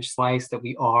tomographic image slice that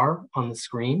we are on the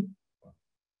screen.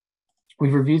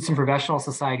 We've reviewed some professional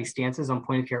society stances on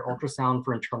point of care ultrasound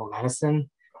for internal medicine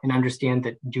and understand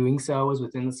that doing so is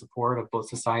within the support of both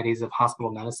societies of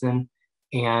hospital medicine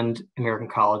and American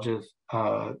College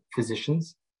of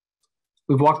Physicians.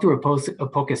 We've walked through a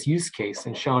POCUS use case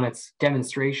and shown its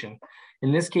demonstration.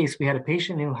 In this case, we had a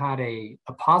patient who had a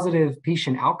positive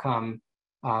patient outcome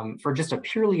for just a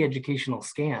purely educational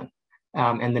scan.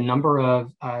 And the number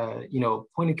of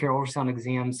point of care ultrasound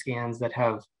exam scans that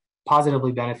have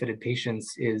positively benefited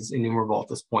patients is innumerable at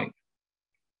this point.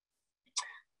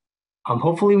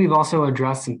 Hopefully we've also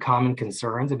addressed some common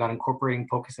concerns about incorporating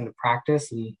POCUS into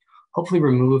practice and hopefully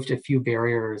removed a few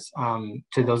barriers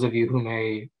to those of you who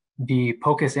may be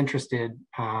POCUS interested,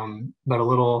 but a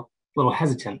little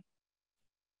hesitant.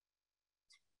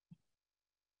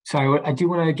 So I do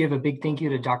want to give a big thank you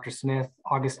to Dr. Smith,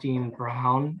 Augustine,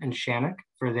 Brown, and Shannock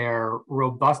for their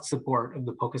robust support of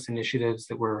the POCUS initiatives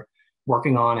that we're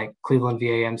working on at Cleveland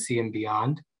VA MC and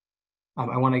beyond.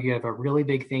 I want to give a really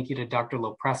big thank you to Dr.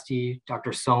 Lopresti,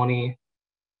 Dr. Soni,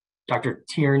 Dr.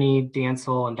 Tierney,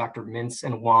 Dancel, and Dr. Mints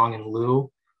and Wong and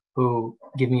Liu, who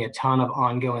give me a ton of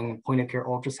ongoing point of care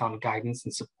ultrasound guidance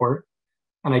and support.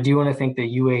 And I do want to thank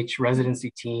the UH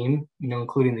residency team,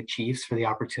 including the chiefs, for the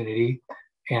opportunity,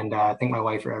 and thank my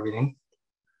wife for everything.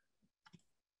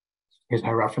 Here's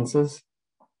my references.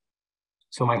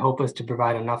 So my hope is to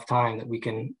provide enough time that we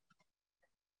can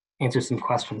answer some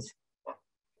questions.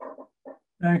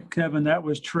 Thank you, Kevin. That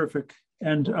was terrific.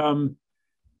 And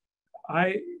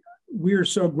we are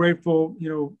so grateful,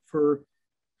 for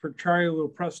Charlie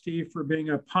Lopresti for being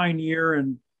a pioneer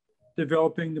and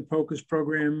developing the POCUS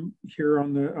program here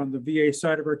on the VA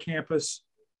side of our campus,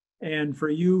 and for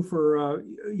you for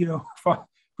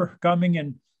for coming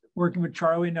and working with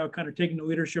Charlie, now kind of taking the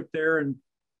leadership there, and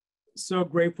so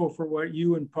grateful for what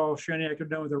you and Paul Shaniak have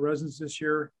done with the residents this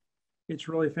year. It's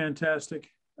really fantastic.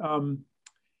 And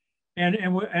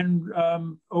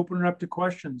open it up to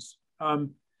questions.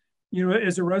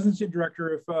 As a residency director,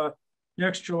 if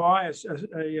next July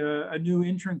a new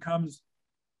intern comes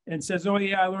and says, "Oh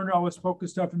yeah, I learned all this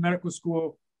POCUS stuff in medical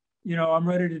school. I'm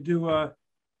ready to do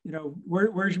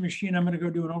where's your machine? I'm going to go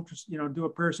do an do a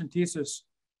paracentesis."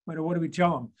 What do we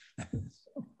tell them?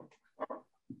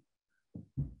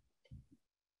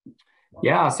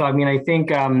 Yeah, so I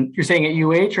think you're saying at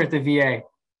UH or at the VA?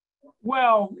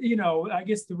 Well, I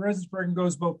guess the residence program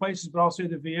goes both places, but also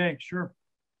the VA, sure.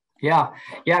 Yeah.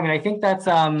 I think that's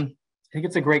I think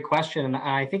it's a great question, and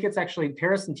I think it's actually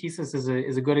paracentesis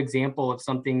is a good example of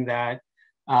something that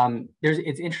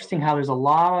it's interesting how there's a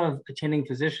lot of attending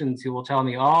physicians who will tell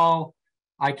me, "Oh,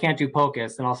 I can't do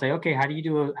POCUS," and I'll say, "Okay, how do you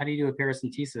do a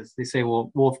paracentesis?" They say,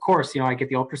 "Well, of course, I get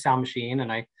the ultrasound machine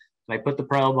and I put the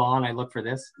probe on, I look for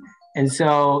this." And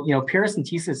so,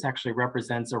 paracentesis actually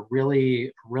represents a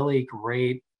really, really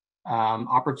great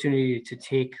opportunity to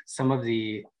take some of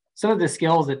the some of the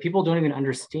skills that people don't even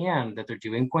understand that they're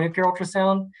doing point of care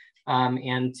ultrasound,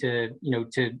 and to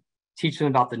teach them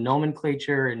about the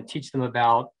nomenclature and teach them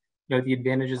about the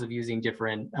advantages of using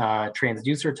different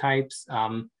transducer types.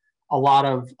 A lot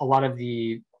of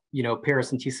the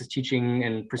paracentesis teaching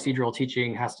and procedural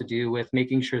teaching has to do with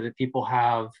making sure that people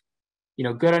have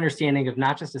good understanding of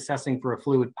not just assessing for a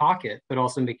fluid pocket, but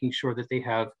also making sure that they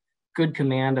have good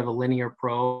command of a linear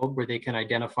probe where they can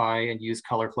identify and use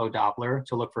color flow Doppler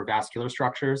to look for vascular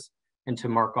structures and to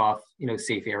mark off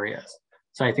safe areas.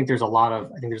 So I think there's a lot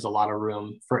of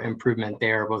room for improvement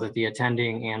there, both at the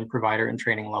attending and provider and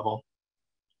training level.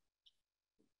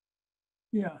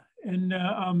 Yeah, and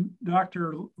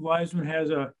Dr. Leisman has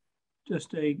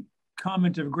just a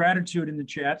comment of gratitude in the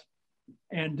chat,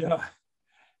 and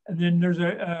then there's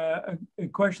a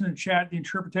question in the chat: the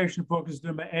interpretation of POCUS is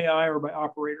done by AI or by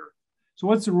operator. So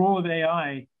what's the role of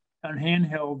AI on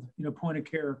handheld, point of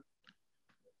care?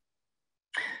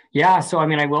 Yeah, so I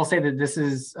mean, I will say that this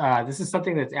is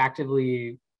something that's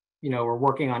actively, we're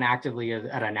working on actively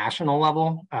at a national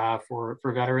level for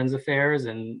Veterans Affairs,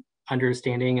 and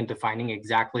understanding and defining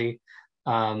exactly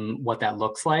what that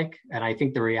looks like. And I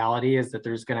think the reality is that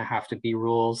there's going to have to be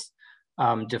rules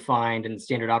defined and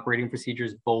standard operating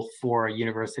procedures both for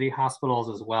university hospitals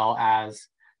as well as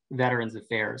Veterans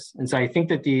Affairs. And so I think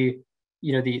that the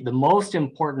most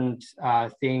important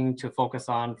thing to focus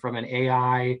on from an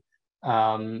AI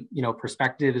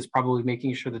perspective is probably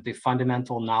making sure that the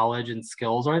fundamental knowledge and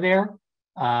skills are there,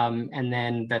 and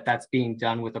then that's being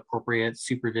done with appropriate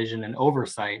supervision and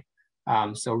oversight.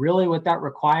 So really what that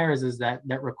requires is that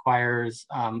requires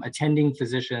attending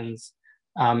physicians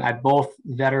at both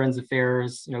Veterans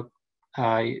Affairs,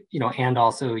 and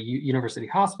also university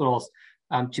hospitals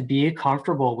to be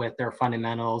comfortable with their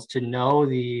fundamentals, to know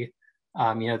the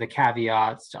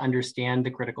caveats, to understand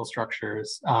the critical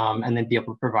structures, and then be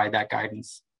able to provide that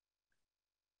guidance.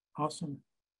 Awesome.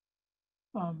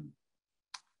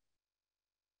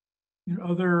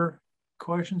 Other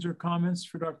questions or comments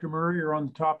for Dr. Murray or on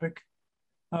the topic?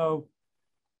 So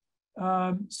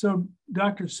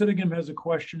Dr. Siddigham has a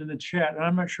question in the chat, and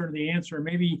I'm not sure of the answer.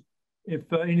 Maybe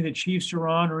if any of the chiefs are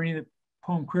on or any of the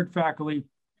Poem Crit faculty.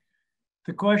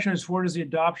 The question is, what is the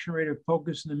adoption rate of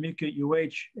POCUS in the MICU at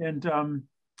UH? And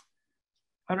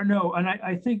I don't know. And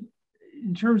I think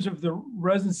in terms of the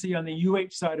residency on the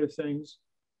UH side of things,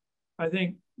 I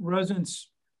think residents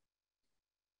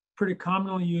pretty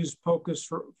commonly use POCUS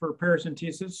for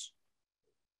paracentesis.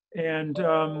 And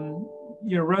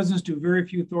residents do very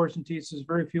few thoracentesis,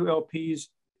 very few LPs.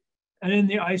 And in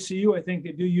the ICU, I think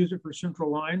they do use it for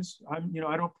central lines. I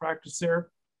don't practice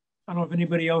there. I don't know if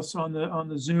anybody else on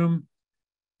the Zoom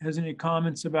has any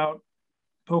comments about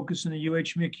POCUS in the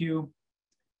UH MICU.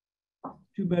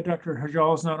 Too bad Dr.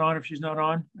 Hajal is not on. If she's not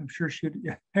on, I'm sure she would.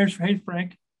 Yeah. Hey,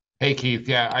 Frank. Hey, Keith.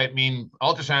 Yeah, I mean,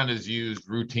 ultrasound is used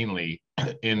routinely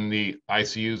in the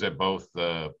ICUs at both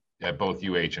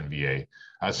UH and VA.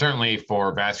 Certainly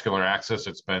for vascular access,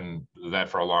 it's been that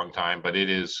for a long time, but it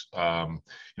is,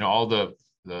 all the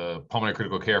pulmonary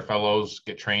critical care fellows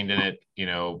get trained in it,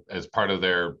 as part of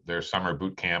their summer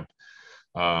boot camp.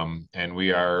 And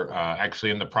we are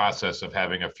actually in the process of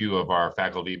having a few of our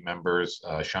faculty members,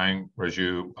 Shine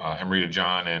Raju, Amrita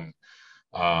John, and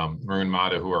Maroon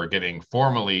Mata, who are getting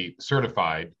formally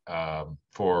certified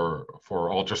for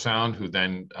ultrasound, who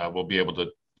then will be able to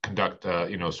conduct,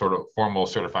 sort of formal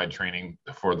certified training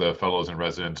for the fellows and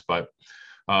residents. But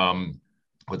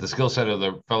with the skill set of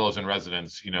the fellows and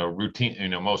residents,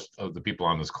 routine, most of the people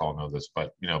on this call know this,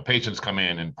 but, patients come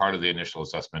in and part of the initial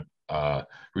assessment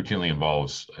routinely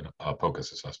involves a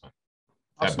POCUS assessment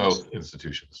at both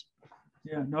institutions.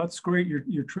 Yeah, no, it's great.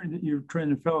 You're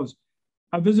training the fellows.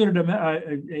 I visited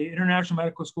a international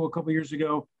medical school a couple of years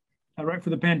ago, right for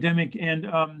the pandemic, and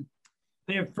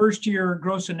they have first year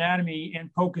gross anatomy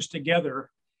and POCUS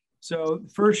together. So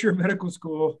first year medical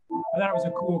school, I thought it was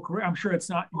a cool, I'm sure it's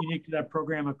not unique to that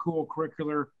program, a cool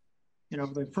curricular,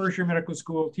 the first year medical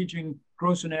school teaching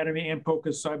gross anatomy and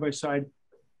POCUS side by side.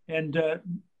 And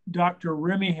Dr.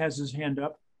 Remy has his hand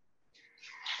up.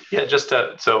 Yeah,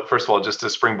 so first of all, just to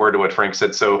springboard to what Frank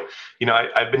said. So,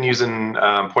 I've been using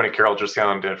point of care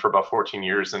ultrasound for about 14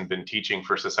 years and been teaching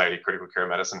for Society of Critical Care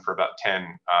Medicine for about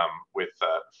 10 with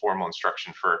formal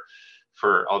instruction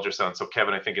for ultrasound. So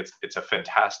Kevin, I think it's a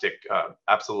fantastic,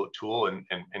 absolute tool and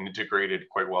integrated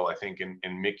quite well, I think, in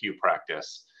MICU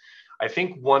practice. I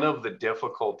think one of the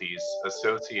difficulties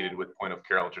associated with point of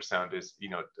care ultrasound is,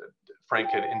 Frank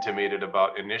had intimated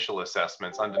about initial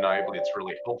assessments. Undeniably, it's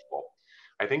really helpful.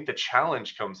 I think the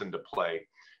challenge comes into play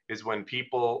is when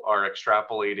people are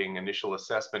extrapolating initial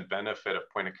assessment benefit of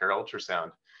point of care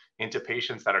ultrasound into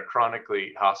patients that are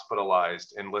chronically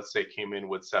hospitalized and let's say came in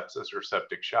with sepsis or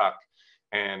septic shock.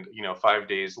 And 5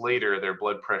 days later, their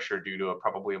blood pressure, due to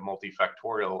probably a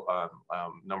multifactorial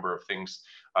number of things,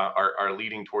 are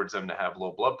leading towards them to have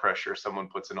low blood pressure. Someone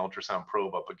puts an ultrasound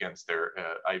probe up against their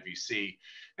IVC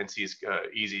and sees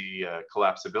easy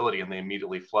collapsibility, and they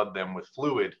immediately flood them with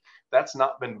fluid. That's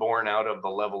not been borne out of the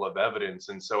level of evidence.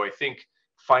 And so I think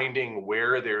finding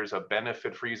where there's a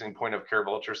benefit for using point of care of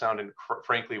ultrasound, and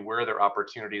frankly, where there are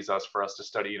opportunities for us to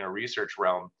study in a research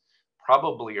realm,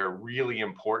 probably are really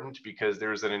important, because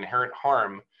there's an inherent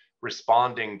harm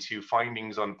responding to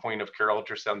findings on point of care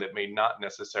ultrasound that may not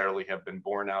necessarily have been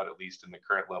borne out, at least in the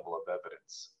current level of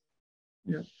evidence.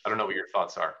 Yeah. I don't know what your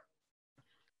thoughts are.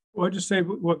 Well, I'll just say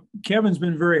what Kevin's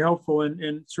been very helpful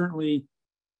and certainly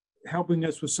helping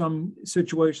us with some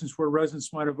situations where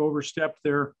residents might have overstepped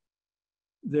their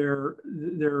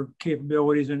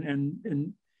capabilities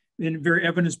and in very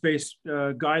evidence-based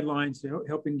guidelines,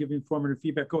 helping give informative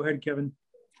feedback. Go ahead, Kevin.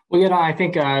 Well, I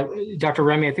think Dr.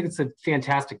 Remy, I think it's a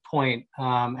fantastic point,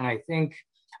 and I think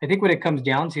what it comes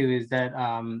down to is that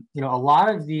a lot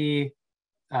of the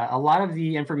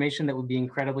information that would be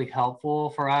incredibly helpful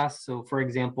for us. So, for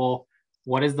example,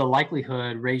 what is the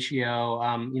likelihood ratio,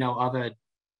 of a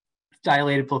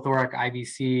dilated plethoric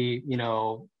IVC,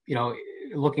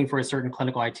 looking for a certain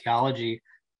clinical etiology?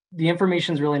 The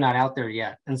information is really not out there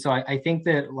yet. And so I think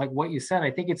that, like what you said,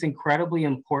 I think it's incredibly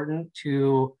important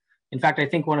to, in fact, I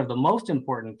think one of the most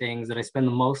important things that I spend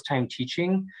the most time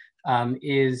teaching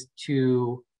is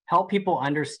to help people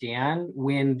understand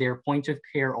when their point of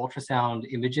care ultrasound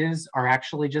images are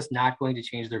actually just not going to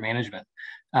change their management.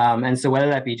 And so whether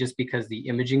that be just because the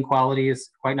imaging quality is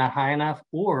quite not high enough,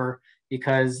 or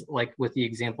because, like with the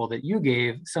example that you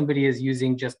gave, somebody is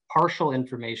using just partial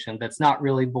information that's not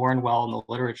really borne well in the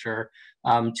literature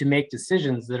to make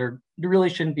decisions that really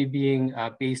shouldn't be being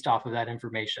based off of that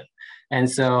information. And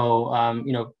so,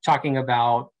 talking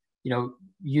about,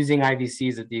 using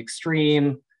IVCs at the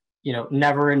extreme,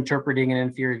 never interpreting an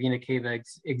inferior vena cava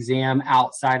exam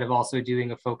outside of also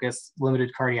doing a focused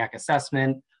limited cardiac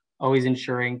assessment, always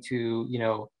ensuring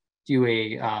to, do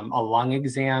a lung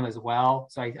exam as well.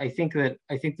 So I think that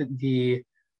the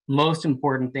most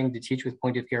important thing to teach with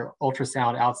point of care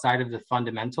ultrasound outside of the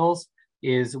fundamentals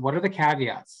is, what are the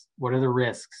caveats? What are the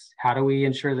risks? How do we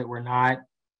ensure that we're not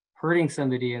hurting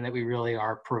somebody and that we really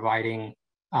are providing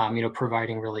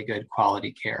really good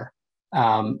quality care?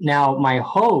 Now, my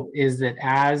hope is that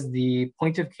as the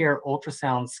point of care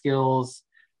ultrasound skills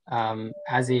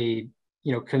as a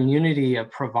community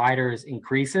of providers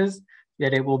increases,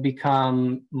 that it will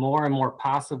become more and more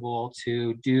possible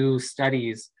to do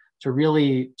studies to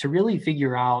really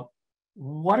figure out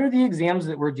what are the exams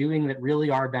that we're doing that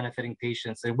really are benefiting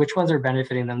patients, and which ones are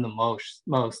benefiting them the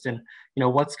most, and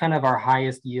what's kind of our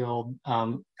highest yield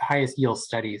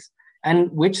studies,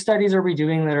 and which studies are we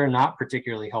doing that are not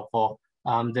particularly helpful,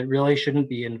 that really shouldn't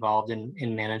be involved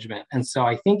in management. And so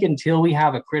I think until we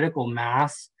have a critical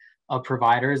mass of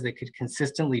providers that could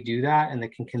consistently do that and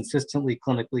that can consistently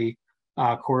clinically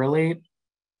correlate,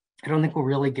 I don't think we'll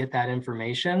really get that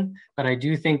information. But I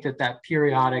do think that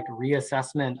periodic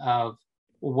reassessment of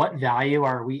what value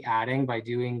are we adding by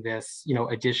doing this,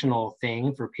 additional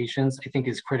thing for patients, I think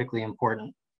is critically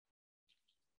important.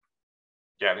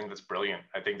 Yeah, I think that's brilliant.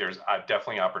 I think there's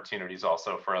definitely opportunities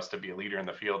also for us to be a leader in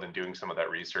the field and doing some of that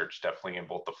research, definitely in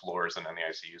both the floors and in the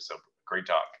ICU. So great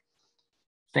talk.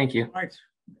 Thank you. All right.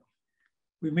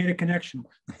 We made a connection.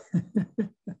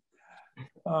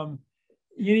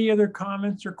 Any other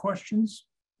comments or questions?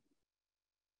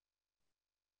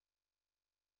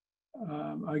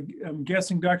 I'm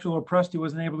guessing Dr. Lopresti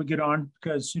wasn't able to get on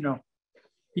because,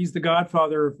 he's the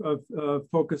godfather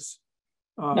of POCUS.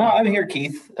 No, I'm here,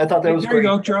 Keith. I thought that was there great. You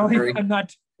go, Charlie.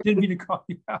 Didn't mean to call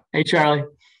you out. Hey, Charlie.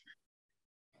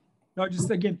 No,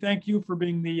 just again, thank you for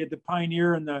being the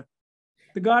pioneer and the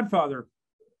godfather.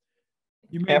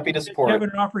 You made Happy to support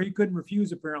Kevin an offer he couldn't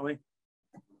refuse, apparently.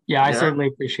 Yeah, I certainly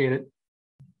appreciate it.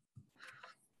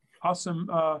 Awesome.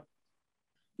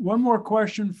 One more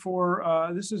question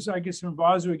for, this is, I guess, from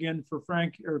Vasu again for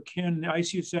Frank or Ken, in the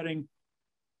ICU setting.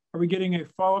 Are we getting a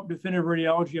follow-up definitive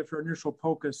radiology after initial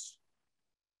POCUS?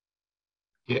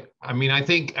 Yeah, I mean, I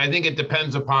think it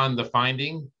depends upon the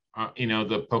finding,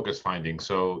 the POCUS finding.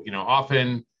 So,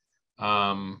 often,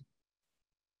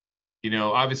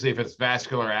 obviously if it's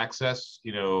vascular access,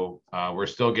 we're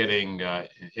still getting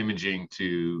imaging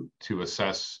to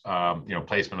assess,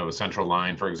 placement of a central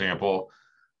line, for example.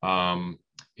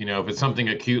 If it's something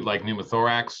acute like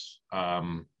pneumothorax,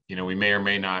 we may or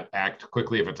may not act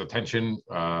quickly if it's a tension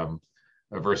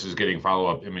versus getting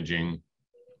follow-up imaging.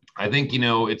 I think, you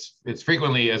know, it's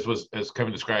frequently, as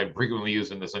Kevin described, frequently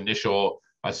used in this initial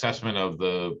assessment of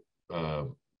the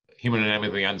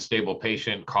hemodynamically unstable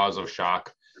patient, cause of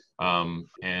shock.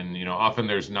 And, you know, often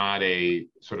there's not a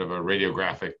sort of a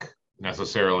radiographic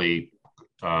necessarily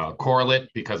correlate,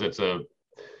 because it's a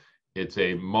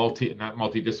not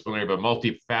multidisciplinary, but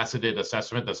multifaceted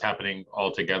assessment that's happening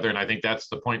all together. And I think that's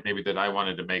the point maybe that I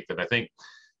wanted to make, that I think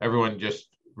everyone just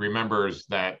remembers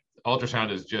that ultrasound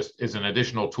is an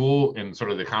additional tool in sort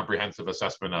of the comprehensive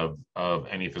assessment of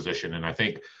any physician. And I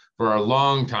think for a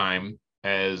long time,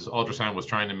 as ultrasound was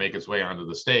trying to make its way onto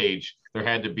the stage, there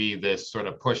had to be this sort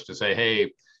of push to say,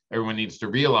 hey, everyone needs to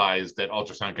realize that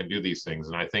ultrasound can do these things.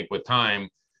 And I think with time,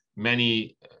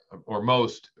 many or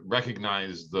most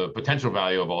recognize the potential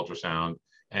value of ultrasound.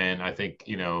 And I think,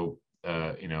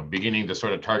 beginning to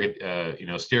sort of target,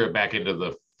 steer it back into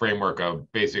the framework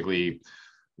of basically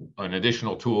an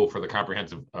additional tool for the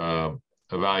comprehensive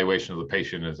evaluation of the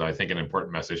patient is, I think, an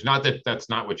important message. Not that that's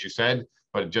not what you said,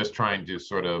 but just trying to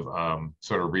sort of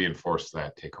reinforce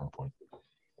that take-home point.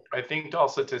 I think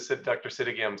also to Dr.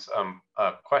 Sidigam's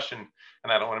question,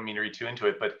 and I don't want to mean to read too into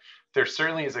it, but there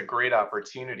certainly is a great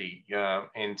opportunity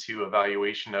into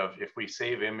evaluation of, if we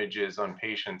save images on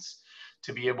patients,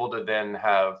 to be able to then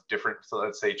have different, so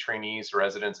let's say trainees,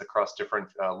 residents across different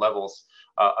levels,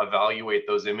 evaluate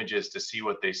those images to see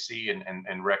what they see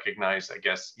and recognize, I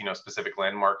guess, specific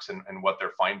landmarks and what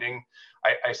they're finding.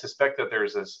 I suspect that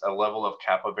there's a level of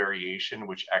kappa variation,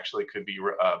 which actually could be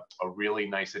a really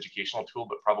nice educational tool,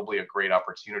 but probably a great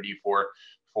opportunity for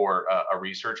a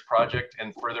research project.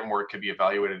 And furthermore, it could be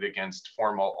evaluated against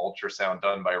formal ultrasound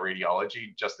done by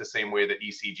radiology, just the same way that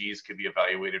ECGs could be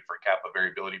evaluated for kappa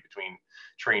variability between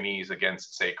trainees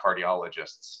against, say,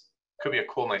 cardiologists. Could be a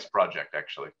cool, nice project,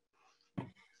 actually.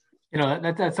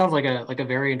 That sounds like a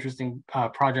very interesting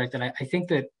project. And I think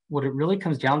that what it really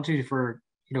comes down to for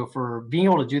being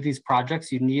able to do these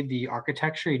projects, you need the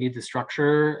architecture, you need the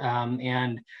structure.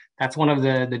 And that's one of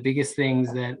the biggest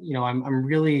things that, I'm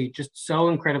really just so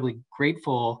incredibly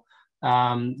grateful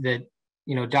that,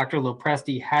 Dr.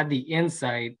 Lopresti had the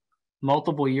insight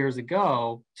multiple years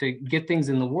ago to get things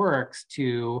in the works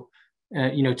to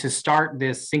start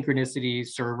this synchronicity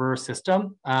server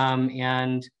system.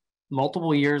 And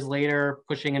multiple years later,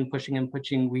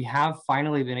 pushing, we have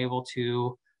finally been able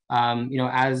to,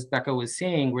 as Becca was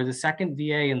saying, we're the second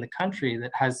VA in the country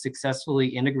that has successfully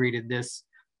integrated this,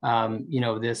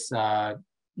 this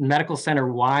medical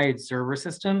center-wide server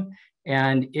system.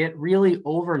 And it really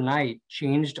overnight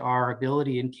changed our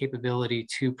ability and capability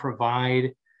to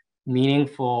provide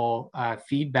meaningful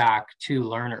feedback to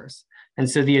learners. And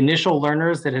so the initial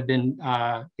learners that have been,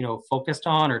 focused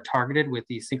on or targeted with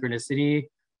the synchronicity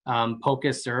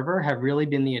POCUS server have really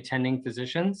been the attending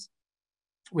physicians,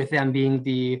 with them being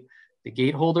the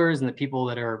gate holders and the people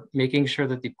that are making sure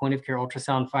that the point of care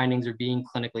ultrasound findings are being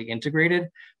clinically integrated.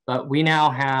 But we now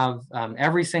have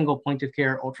every single point of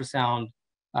care ultrasound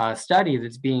study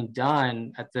that's being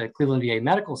done at the Cleveland VA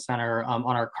Medical Center on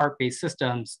our cart-based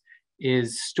systems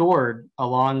is stored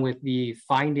along with the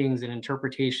findings and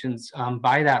interpretations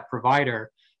by that provider.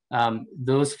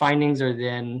 Those findings are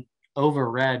then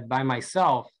overread by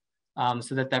myself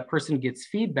so that person gets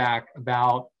feedback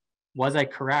about, was I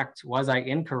correct? Was I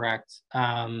incorrect?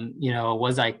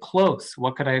 Was I close?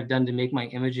 What could I have done to make my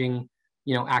imaging,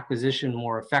 acquisition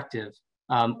more effective?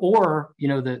 Or,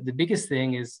 the biggest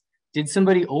thing is, did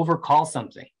somebody overcall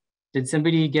something? Did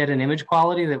somebody get an image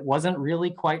quality that wasn't really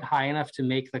quite high enough to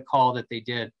make the call that they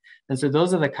did? And so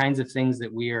those are the kinds of things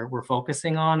that we're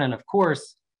focusing on. And of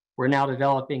course, we're now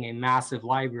developing a massive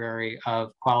library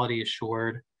of quality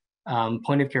assured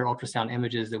point of care ultrasound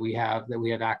images that we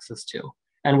have access to.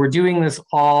 And we're doing this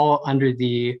all under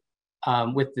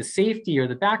with the safety or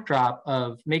the backdrop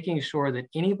of making sure that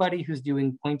anybody who's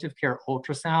doing point of care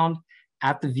ultrasound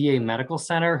at the VA Medical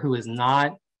Center who is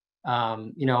not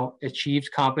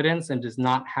achieved competence and does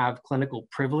not have clinical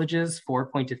privileges for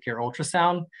point of care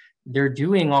ultrasound, they're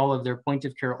doing all of their point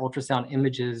of care ultrasound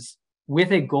images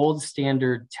with a gold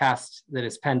standard test that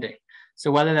is pending. So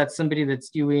whether that's somebody that's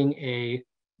doing a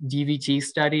DVT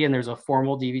study and there's a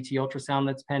formal DVT ultrasound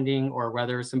that's pending, or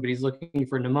whether somebody's looking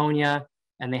for pneumonia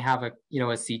and they have a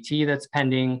CT that's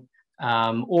pending,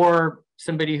 or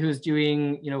somebody who's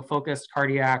doing focused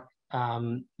cardiac,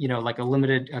 like a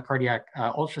limited cardiac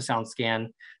ultrasound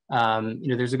scan,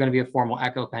 there's going to be a formal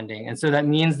echo pending. And so that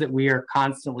means that we are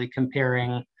constantly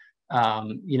comparing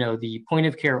the point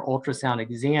of care ultrasound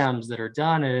exams that are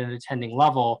done at an attending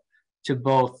level to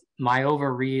both my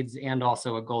overreads and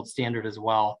also a gold standard as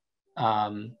well,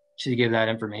 to give that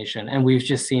information. And we've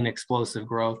just seen explosive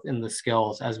growth in the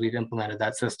skills as we've implemented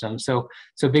that system. So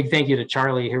big thank you to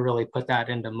Charlie, who really put that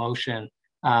into motion.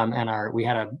 And we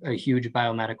had a huge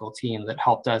biomedical team that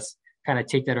helped us kind of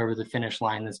take that over the finish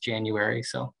line this January.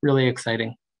 So really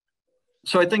exciting.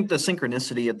 So I think the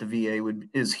synchronicity at the VA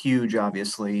is huge,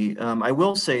 obviously. I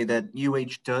will say that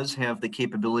UH does have the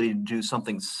capability to do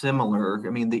something similar. I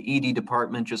mean, the ED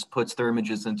department just puts their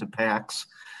images into PACS.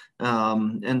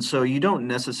 And so you don't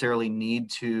necessarily need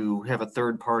to have a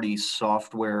third-party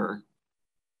software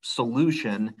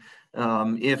solution.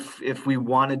 If we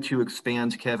wanted to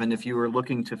expand, Kevin, if you were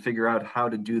looking to figure out how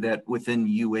to do that within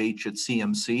UH at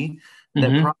CMC, that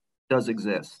probably does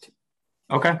exist.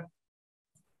 Okay.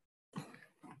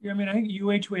 Yeah, I mean, I think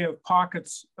UH, we have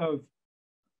pockets of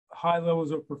high levels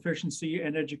of proficiency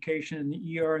and education in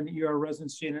the ER and the ER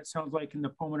residency, and it sounds like in the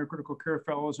pulmonary critical care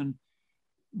fellows and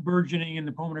burgeoning in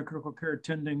the pulmonary critical care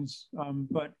attendings,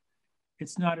 but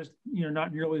it's not as,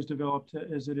 not nearly as developed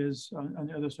as it is on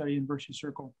the other side of the University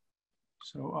Circle.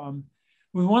 So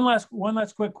with one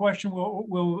last quick question,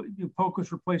 will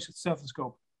POCUS replace its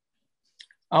stethoscope?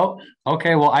 Oh,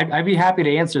 okay. Well, I'd be happy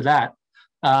to answer that.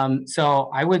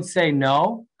 So I would say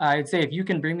no. I'd say if you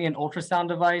can bring me an ultrasound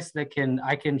device that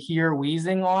I can hear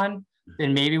wheezing on,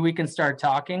 then maybe we can start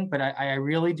talking. But I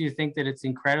really do think that it's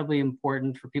incredibly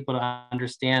important for people to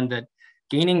understand that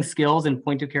gaining skills in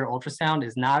point of care ultrasound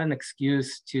is not an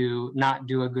excuse to not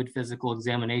do a good physical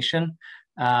examination.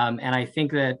 And I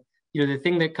think that, the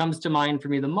thing that comes to mind for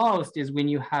me the most is when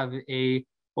you have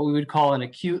what we would call an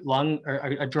acute lung or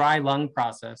a dry lung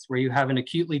process, where you have an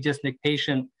acutely dyspneic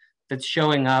patient that's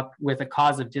showing up with a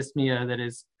cause of dyspnea that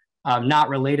is not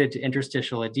related to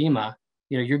interstitial edema.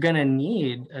 You're going to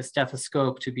need a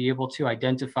stethoscope to be able to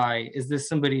identify, is this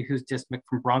somebody who's dyspneic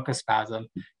from bronchospasm?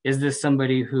 Is this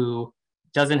somebody who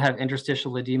doesn't have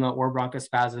interstitial edema or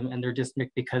bronchospasm and they're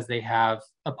dyspneic because they have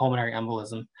a pulmonary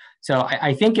embolism? So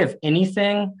I think if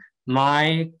anything,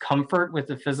 my comfort with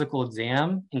the physical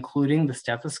exam, including the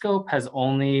stethoscope, has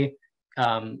only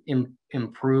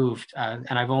improved, and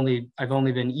I've only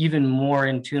been even more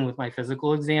in tune with my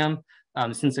physical exam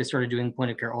since I started doing point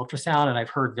of care ultrasound, and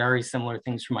I've heard very similar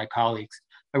things from my colleagues.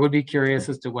 I would be curious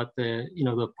as to what the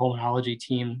pulmonology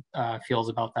team feels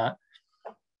about that.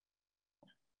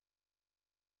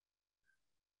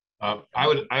 I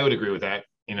would agree with that.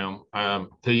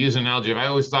 To use an analogy, I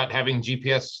always thought having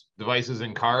GPS devices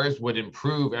in cars would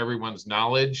improve everyone's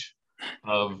knowledge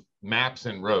of maps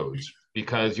and roads,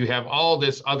 because you have all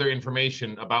this other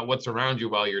information about what's around you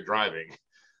while you're driving.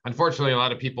 Unfortunately, a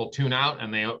lot of people tune out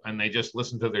and they just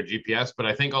listen to their GPS, but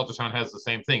I think ultrasound has the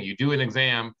same thing. You do an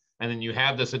exam and then you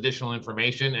have this additional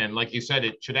information. And like you said,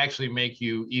 it should actually make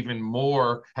you even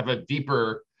more, have a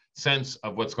deeper sense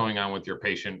of what's going on with your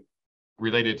patient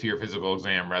related to your physical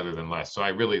exam rather than less. So I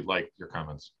really like your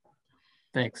comments.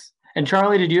 Thanks. And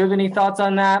Charlie, did you have any thoughts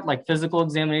on that, like physical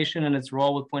examination and its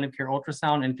role with point of care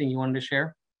ultrasound? Anything you wanted to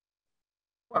share?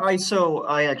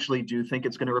 I actually do think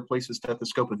it's going to replace the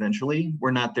stethoscope eventually.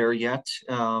 We're not there yet.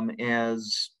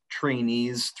 As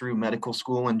trainees through medical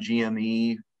school and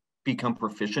GME become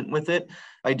proficient with it,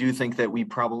 I do think that we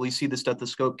probably see the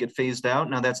stethoscope get phased out.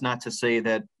 Now, that's not to say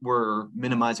that we're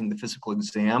minimizing the physical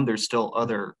exam. There's still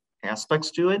other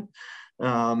aspects to it.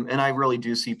 And I really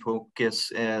do see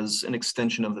POCUS as an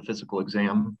extension of the physical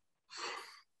exam.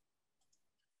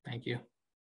 Thank you.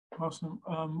 Awesome.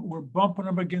 We're bumping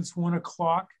up against 1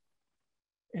 o'clock,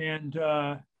 and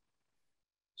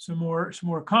some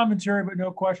more commentary, but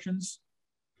no questions.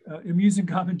 Amusing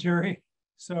commentary.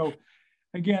 So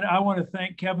again, I want to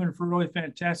thank Kevin for really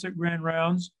fantastic grand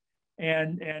rounds,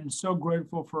 and so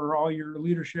grateful for all your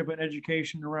leadership and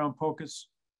education around POCUS.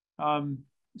 Ken,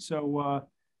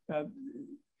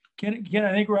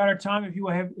 I think we're out of time. If you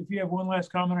have one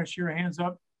last comment, I see your hands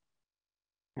up.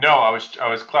 No, I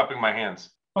was clapping my hands.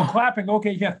 Oh, clapping.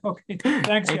 Okay, yeah. Okay.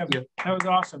 Thanks, Kevin. You. That was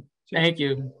awesome. Thank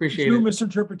you. Appreciate it. No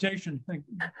misinterpretation. Thank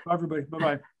you, everybody.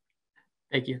 Bye-bye.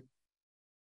 Thank you.